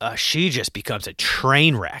 she just becomes a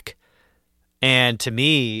train wreck. And to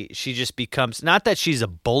me, she just becomes, not that she's a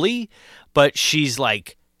bully, but she's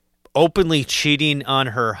like openly cheating on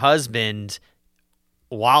her husband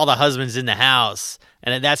while the husband's in the house.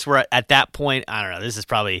 And that's where, at that point, I don't know, this is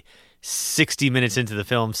probably 60 minutes into the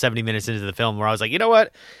film, 70 minutes into the film, where I was like, you know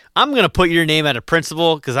what? I'm going to put your name out of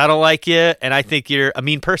principle because I don't like you, and I think you're a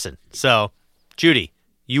mean person. So, Judy,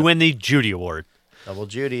 you win the Judy Award. Double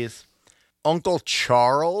Judy's. Uncle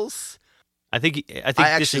Charles? I think I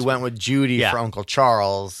actually went with Judy for Uncle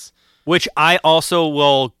Charles. Which I also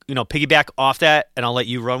will, piggyback off that, and I'll let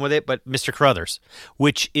you run with it, but Mr. Carruthers,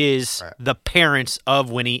 which is the parents of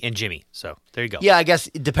Winnie and Jimmy. So, there you go. Yeah, I guess,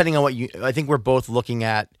 depending on I think we're both looking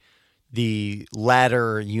at the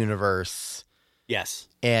latter universe. Yes.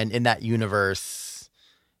 And in that universe,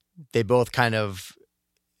 they both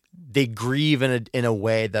they grieve in a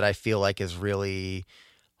way that I feel like is really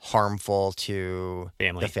harmful to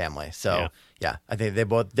the family. So, yeah I think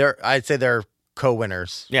I'd say they're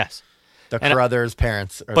co-winners. Yes. The Carruthers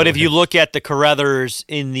parents. But if you look at the Carruthers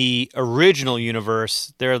in the original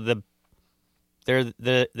universe, they're the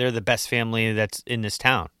best family that's in this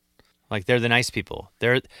town. Like, they're the nice people.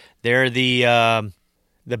 They're the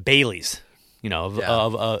Baileys,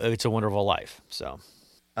 of It's a Wonderful Life. So,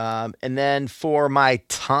 and then for my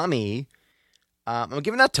Tommy, I'm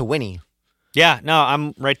giving that to Winnie. Yeah, no,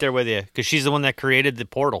 I'm right there with you because she's the one that created the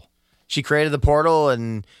portal. She created the portal,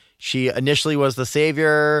 and she initially was the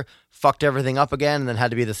savior, fucked everything up again, and then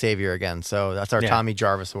had to be the savior again. So that's our Tommy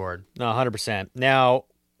Jarvis Award. No, 100%. Now,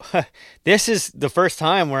 this is the first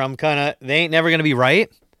time where I'm they ain't never going to be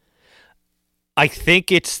right. I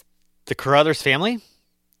think it's the Carruthers family.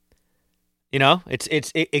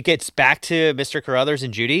 It gets back to Mr. Carruthers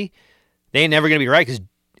and Judy. They ain't never going to be right because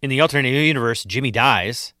in the alternate universe, Jimmy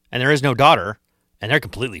dies and there is no daughter and they're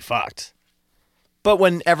completely fucked. But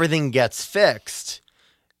when everything gets fixed,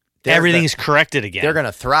 everything's corrected again. They're going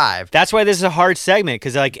to thrive. That's why this is a hard segment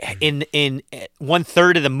because in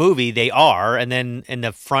 1/3 of the movie they are, and then in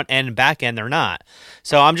the front end and back end they're not.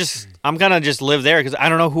 So I'm gonna just live there because I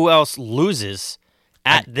don't know who else loses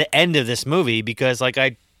at the end of this movie because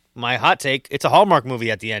I my hot take, it's a Hallmark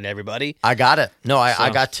movie at the end, everybody. I got it. No, I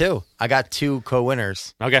So- got two. I got two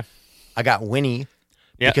co-winners. Okay. I got Winnie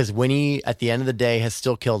Yep. because Winnie, at the end of the day, has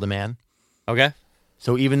still killed a man. Okay.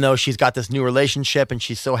 So even though she's got this new relationship and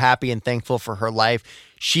she's so happy and thankful for her life,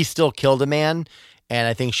 she still killed a man, and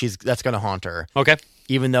I think that's going to haunt her. Okay.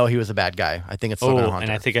 Even though he was a bad guy, I think it's still going to Oh, haunt and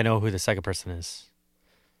her. I think I know who the second person is.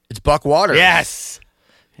 It's Buck Waters. Yes.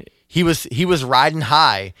 He was riding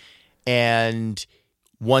high, and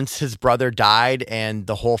once his brother died and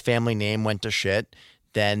the whole family name went to shit,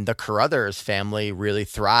 then the Carruthers family really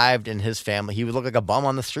thrived, and his family, he would look like a bum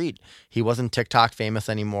on the street. He wasn't TikTok famous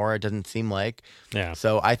anymore. It doesn't seem like. Yeah.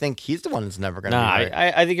 So I think he's the one that's never going to No, be great.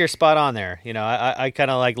 I think you're spot on there. You know, I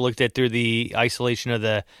kind of like looked at through the isolation of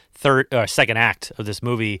the second act of this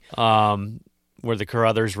movie, where the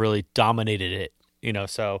Carruthers really dominated it. You know,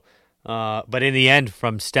 so, but in the end,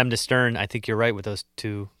 from stem to stern, I think you're right with those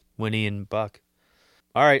two, Winnie and Buck.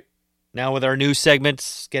 All right, now with our new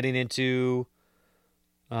segments, getting into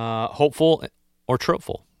hopeful or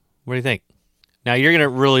tropeful. What do you think? Now you're gonna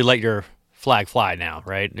really let your flag fly now,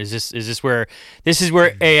 right? Is this where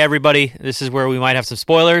hey everybody, this is where we might have some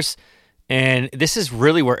spoilers, and this is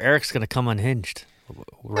really where Eric's gonna come unhinged.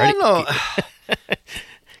 Ready? I don't know.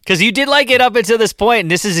 Because you did like it up until this point,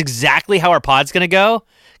 and this is exactly how our pod's gonna go.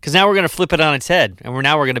 Because now we're gonna flip it on its head, and we're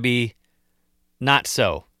gonna be not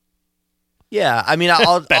so Yeah, I mean,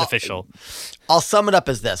 I'll beneficial. I'll sum it up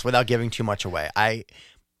as this without giving too much away.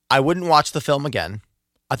 I wouldn't watch the film again.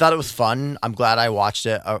 I thought it was fun. I'm glad I watched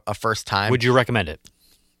it a first time. Would you recommend it?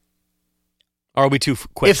 Or are we too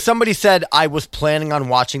quick? If somebody said I was planning on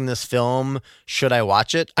watching this film, should I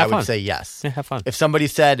watch it? I Have would fun. say yes. Yeah, have fun. If somebody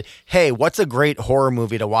said, "Hey, what's a great horror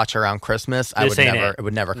movie to watch around Christmas?" This ain't it. It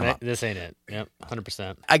would never come up. This ain't it. Yep,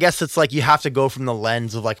 100%. I guess it's like you have to go from the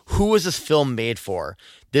lens of like, who is this film made for?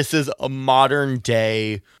 This is a modern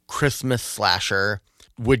day Christmas slasher.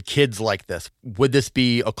 Would kids like this? Would this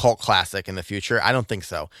be a cult classic in the future? I don't think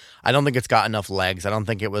so. I don't think it's got enough legs. I don't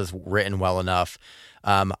think it was written well enough.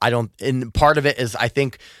 And part of it is, I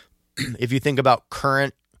think, if you think about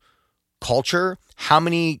current culture, how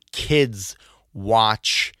many kids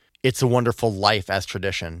watch It's a Wonderful Life as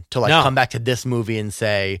tradition to No. come back to this movie and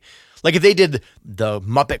say, like, if they did the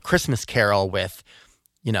Muppet Christmas Carol with,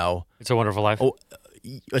 It's a Wonderful Life. Oh,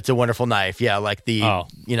 It's a Wonderful Knife, yeah, like the Oh.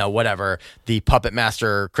 whatever, the Puppet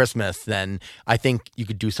Master Christmas, then I think you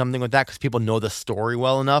could do something with that because people know the story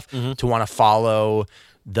well enough to want to follow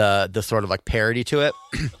the sort of like parody to it.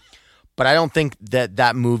 But I don't think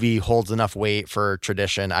that movie holds enough weight for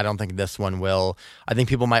tradition. I don't think this one will. I think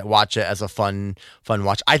people might watch it as a fun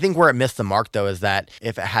watch. I think where it missed the mark, though, is that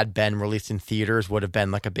if it had been released in theaters, would have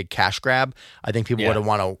been like a big cash grab. I think people Yeah.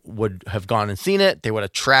 would have gone and seen it. They would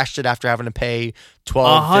have trashed it after having to pay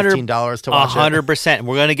 $12, $15 to watch it. 100%.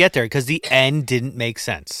 We're going to get there because the end didn't make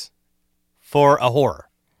sense for a horror.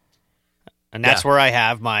 And that's Yeah. where I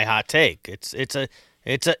have my hot take. It's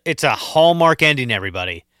a Hallmark ending,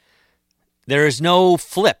 everybody. There is no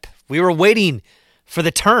flip. We were waiting for the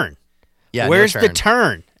turn. Yeah, no Where's the turn.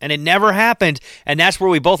 turn? And it never happened. And that's where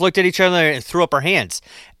we both looked at each other and threw up our hands.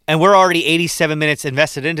 And we're already 87 minutes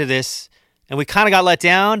invested into this, and we kind of got let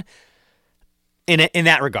down in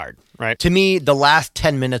that regard, right? To me, the last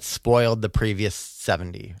 10 minutes spoiled the previous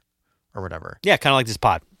 70 or whatever. Yeah, kind of like this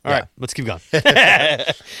pod. All Yeah. right, let's keep going.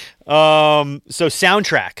 So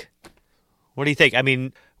soundtrack. What do you think? I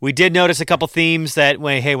mean, we did notice a couple themes that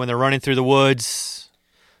when they're running through the woods,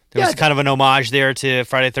 there was Yeah. kind of an homage there to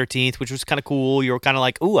Friday the 13th, which was kind of cool. You were kind of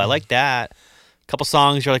like, "Ooh, I like that." A couple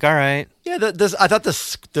songs, you're like, "All right." Yeah, I thought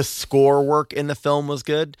the score work in the film was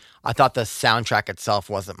good. I thought the soundtrack itself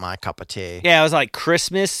wasn't my cup of tea. Yeah, it was like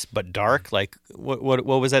Christmas but dark. Like what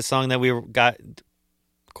was that song that we got?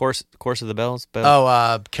 Course of the Bells.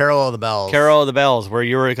 Carol of the Bells. Carol of the Bells, where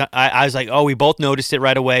you were. I was like, oh, we both noticed it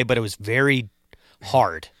right away, but it was very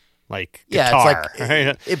hard, like guitar. It's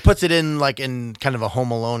like it puts it in like in kind of a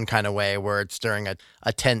Home Alone kind of way, where it's during a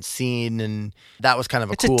tense scene, and that was kind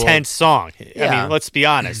of It's cool. a tense song. I Yeah. mean, let's be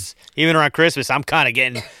honest. Even around Christmas, I'm kind of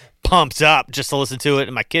getting pumped up just to listen to it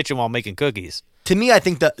in my kitchen while making cookies. To me, I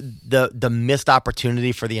think the missed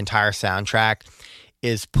opportunity for the entire soundtrack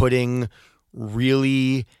is putting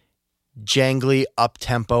really jangly,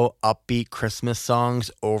 up-tempo, upbeat Christmas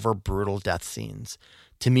songs over brutal death scenes.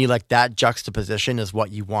 To me, like that juxtaposition is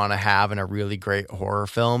what you want to have in a really great horror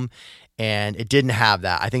film. And it didn't have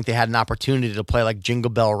that. I think they had an opportunity to play like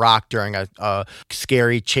Jingle Bell Rock during a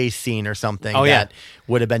scary chase scene or something. Oh, yeah. That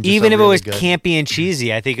would have been just Even a if it really was good. campy and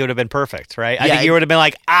cheesy, I think it would have been perfect, right? I Yeah, think you would have been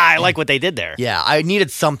like, I like what they did there. Yeah, I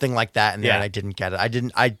needed something like that in there, Yeah. and I didn't get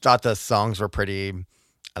it. I thought the songs were pretty.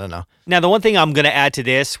 I don't know. Now, the one thing I'm going to add to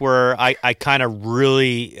this where I kind of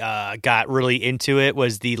really got really into it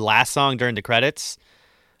was the last song during the credits.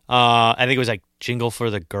 I think it was like Jingle for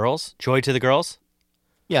the Girls, Joy to the Girls.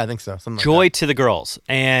 Yeah, I think so. Something Joy like to the Girls.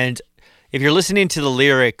 And if you're listening to the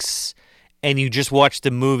lyrics and you just watch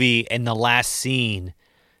the movie and the last scene,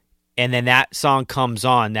 and then that song comes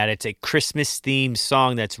on, that it's a Christmas themed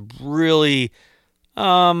song that's really,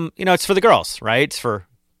 it's for the girls, right? It's for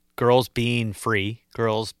girls being free,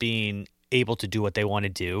 girls being able to do what they want to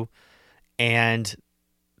do. And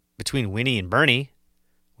between Winnie and Bernie,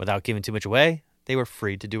 without giving too much away, they were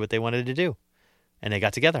free to do what they wanted to do. And they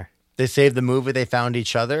got together. They saved the movie, they found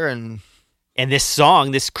each other, and this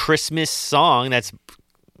song, this Christmas song that's,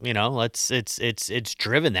 it's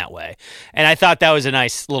driven that way. And I thought that was a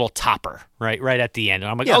nice little topper right at the end. And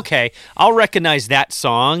I'm like, okay, I'll recognize that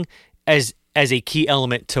song as a key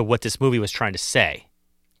element to what this movie was trying to say.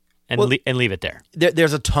 And leave it there.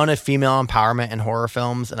 There's a ton of female empowerment in horror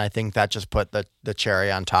films, and I think that just put the cherry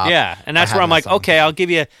on top. Yeah, and that's where I'm like, okay, I'll give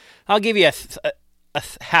you a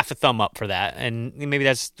half a thumb up for that, and maybe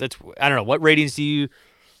that's I don't know, what ratings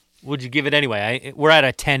would you give it anyway? We're at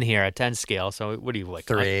a 10 here, a 10 scale. So what do you like?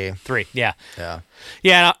 3. 3, yeah. Yeah.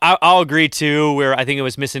 Yeah, and I'll agree too, where I think it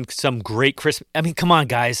was missing some great Christmas. I mean, come on,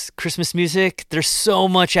 guys. Christmas music, there's so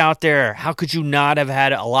much out there. How could you not have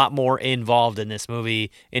had a lot more involved in this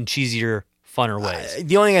movie in cheesier, funner ways?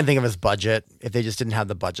 The only thing I think of is budget. If they just didn't have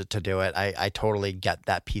the budget to do it, I totally get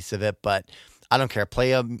that piece of it, but I don't care.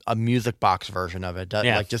 Play a music box version of it.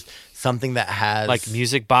 Like just something that has... Like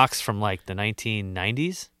music box from like the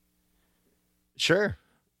 1990s? Sure.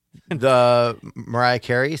 The Mariah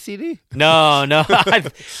Carey CD? No. I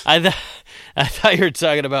thought you were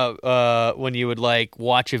talking about when you would like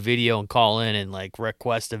watch a video and call in and like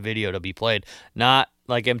request a video to be played. Not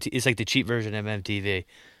like it's like the cheap version of MTV.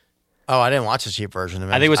 Oh, I didn't watch the cheap version of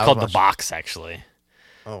it. I think it was called The Box, actually.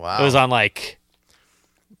 Oh, wow. It was on like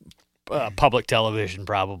public television,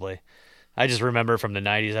 probably. I just remember from the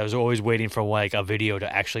 90s, I was always waiting for like a video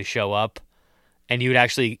to actually show up. And you would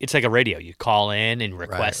actually, it's like a radio. You call in and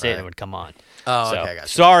request it, and it would come on. Oh, okay, gotcha.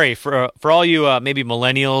 Sorry for all you maybe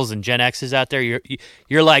millennials and Gen X's out there.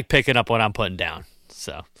 You're like picking up what I'm putting down.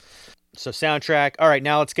 So soundtrack. All right,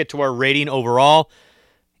 now let's get to our rating overall.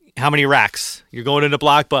 How many racks? You're going into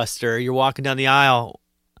Blockbuster. You're walking down the aisle.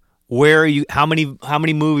 Where are you? How many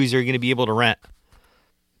movies are you going to be able to rent?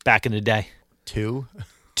 Back in the day, 2.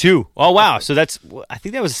 Oh wow! So I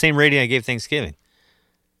think that was the same rating I gave Thanksgiving.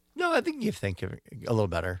 No, I think you gave Thanksgiving a little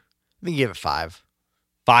better. I think you gave it 5.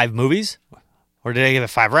 5 movies? Or did I give it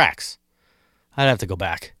 5 racks? I'd have to go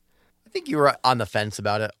back. I think you were on the fence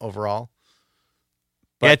about it overall.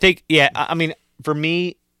 But I mean, for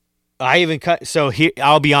me, I even cut. So here,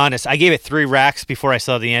 I'll be honest. I gave it 3 racks before I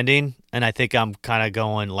saw the ending, and I think I'm kind of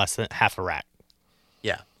going less than half a rack.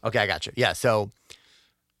 Yeah. Okay, I got you. Yeah, so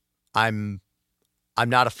I'm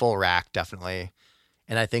not a full rack, definitely.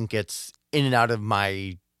 And I think it's in and out of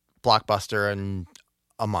my Blockbuster in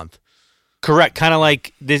a month. Correct. Kind of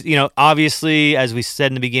like this, obviously, as we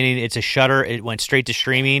said in the beginning, it's a Shudder. It went straight to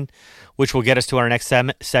streaming, which will get us to our next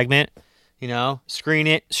segment. Screen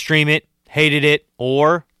it, stream it, hated it,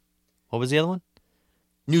 or what was the other one?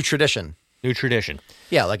 New tradition.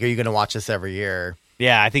 Yeah, like, are you going to watch this every year?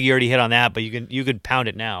 Yeah, I think you already hit on that, but you can pound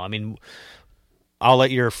it now. I mean, I'll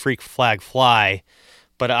let your freak flag fly.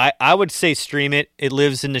 But I would say stream it. It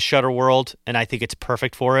lives in the Shudder world, and I think it's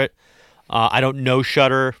perfect for it. I don't know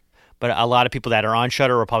Shudder, but a lot of people that are on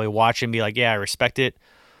Shudder will probably watch it and be like, yeah, I respect it.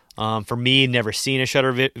 For me, never seen a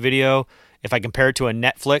Shudder video. If I compare it to a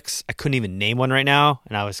Netflix, I couldn't even name one right now,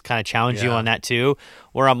 and I was kind of challenging you on that too,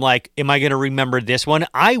 where I'm like, am I going to remember this one?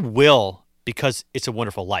 I will, because It's a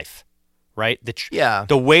Wonderful Life, right?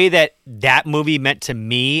 The way that movie meant to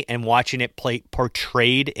me and watching it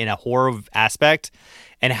portrayed in a horror aspect,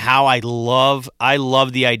 and how I love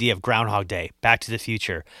the idea of Groundhog Day, Back to the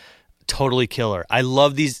Future, Totally Killer. I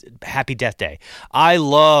love these Happy Death Day. I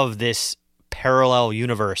love this parallel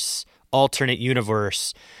universe, alternate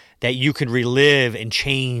universe that you can relive and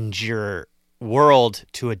change your world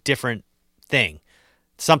to a different thing.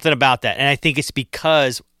 Something about that. And I think it's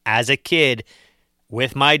because as a kid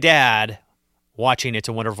with my dad watching It's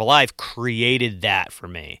a Wonderful Life created that for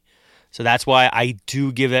me. So that's why I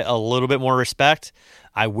do give it a little bit more respect.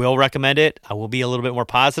 I will recommend it. I will be a little bit more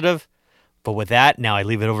positive. But with that, now I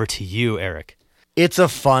leave it over to you, Eric. It's a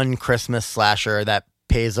fun Christmas slasher that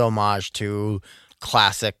pays homage to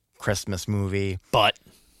classic Christmas movie. But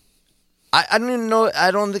I don't even know.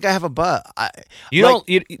 I don't think I have a but. Tell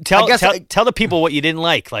the people what you didn't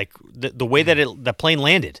like the way that the plane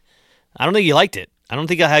landed. I don't think you liked it. I don't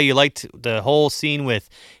think how you liked the whole scene with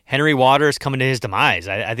Henry Waters coming to his demise.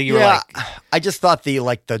 I think you were like, I just thought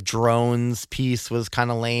the drones piece was kind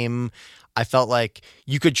of lame. I felt like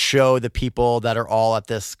you could show the people that are all at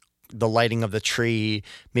the lighting of the tree,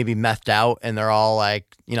 maybe methed out, and they're all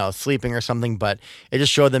like, sleeping or something, but it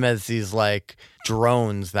just showed them as these like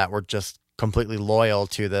drones that were just completely loyal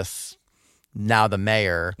to this, now the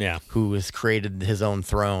mayor, who has created his own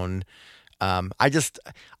throne. I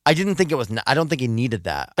didn't think it was, I don't think he needed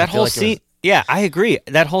that. That whole scene. Yeah, I agree.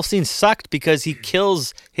 That whole scene sucked because he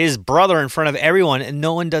kills his brother in front of everyone and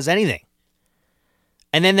no one does anything.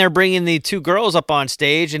 And then they're bringing the two girls up on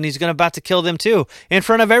stage, and he's about to kill them too in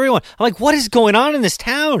front of everyone. I'm like, what is going on in this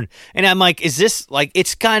town? And I'm like, is this like,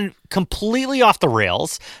 it's gone completely off the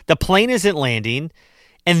rails. The plane isn't landing.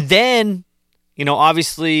 And then,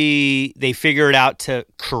 obviously they figure it out to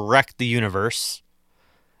correct the universe.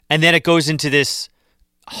 And then it goes into this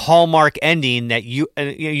Hallmark ending that you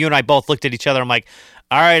and I both looked at each other. I'm like,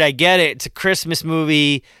 all right, I get it. It's a Christmas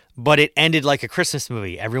movie, but it ended like a Christmas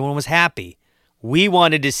movie. Everyone was happy. We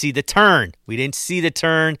wanted to see the turn. We didn't see the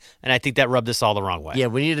turn, and I think that rubbed us all the wrong way. Yeah,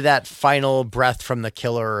 we needed that final breath from the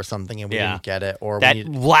killer or something, and we didn't get it. Or that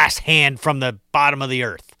last hand from the bottom of the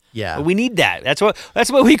earth. Yeah, but we need that. That's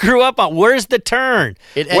what we grew up on. Where's the turn?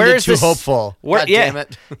 It ended too hopeful. God damn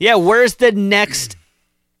it. Yeah, where's the next?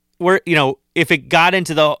 If it got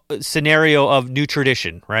into the scenario of new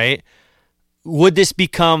tradition, right? Would this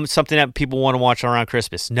become something that people want to watch around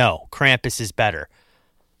Christmas? No, Krampus is better.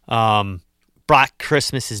 Black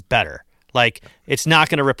Christmas is better. Like, it's not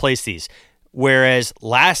going to replace these. Whereas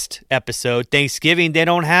last episode, Thanksgiving, they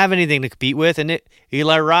don't have anything to compete with, and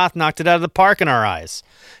Eli Roth knocked it out of the park in our eyes.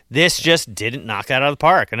 This just didn't knock it out of the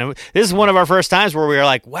park. And this is one of our first times where we were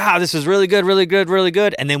like, wow, this is really good, really good, really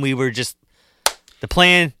good. And then we were just, the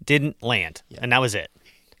plan didn't land, and that was it.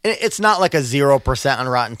 It's not like a 0% on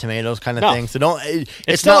Rotten Tomatoes kind of thing. So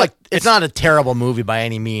it's not a terrible movie by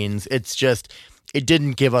any means. It's just, it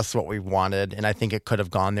didn't give us what we wanted, and I think it could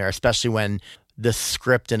have gone there, especially when the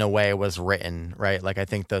script in a way was written, right? Like, I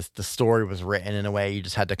think the story was written in a way you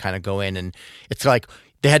just had to kind of go in, and it's like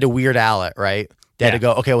they had to Weird Al it, right? They had to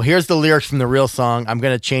go, okay, well, here's the lyrics from the real song. I'm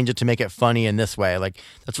going to change it to make it funny in this way. Like,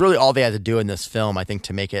 that's really all they had to do in this film, I think,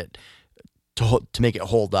 to make it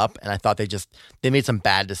hold up. And I thought they made some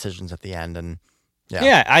bad decisions at the end, and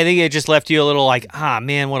yeah, I think it just left you a little like,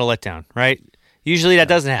 man, what a letdown, right? Usually that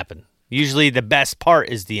doesn't happen. Usually the best part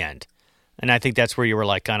is the end. And I think that's where you were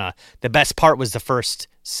like, the best part was the first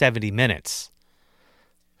 70 minutes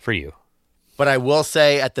for you. But I will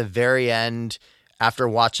say at the very end, after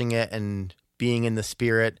watching it and being in the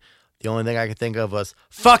spirit, the only thing I could think of was,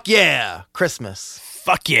 fuck yeah, Christmas.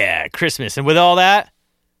 Fuck yeah, Christmas. And with all that,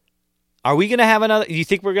 are we going to have another, do you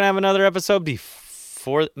think we're going to have another episode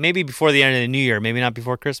before the end of the new year, maybe not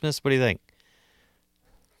before Christmas? What do you think?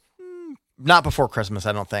 Not before Christmas,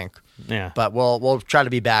 I don't think. Yeah. But we'll try to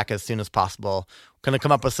be back as soon as possible. Going to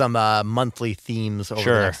come up with some monthly themes over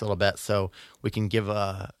the next little bit, so we can have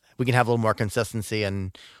a little more consistency,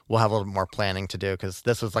 and we'll have a little more planning to do, because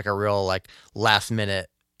this was like a real like last minute,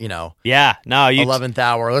 11th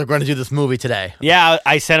hour. We're going to do this movie today. Yeah,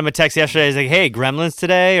 I sent him a text yesterday. I was like, hey, Gremlins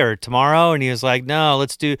today or tomorrow? And he was like, no,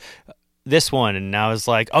 let's do this one. And I was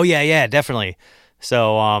like, oh, yeah, definitely.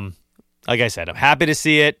 So, like I said, I'm happy to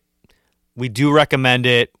see it. We do recommend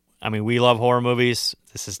it. I mean, we love horror movies.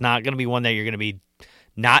 This is not going to be one that you're going to be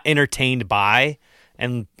not entertained by.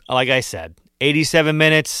 And like I said, 87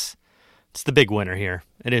 minutes, it's the big winner here.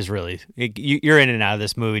 It is really. You're in and out of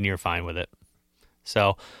this movie, and you're fine with it.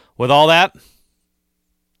 So, with all that, if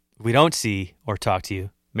we don't see or talk to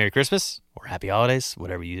you, Merry Christmas or Happy Holidays,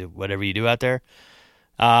 whatever you do out there.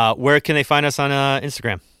 Where can they find us on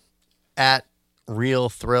Instagram? At Real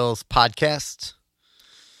Thrills Podcast.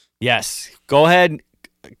 Yes. Go ahead,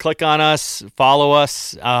 click on us, follow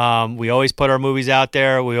us. We always put our movies out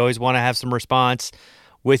there. We always want to have some response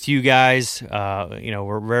with you guys.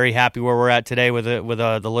 We're very happy where we're at today with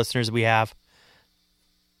the listeners we have.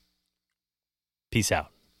 Peace out.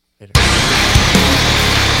 Later.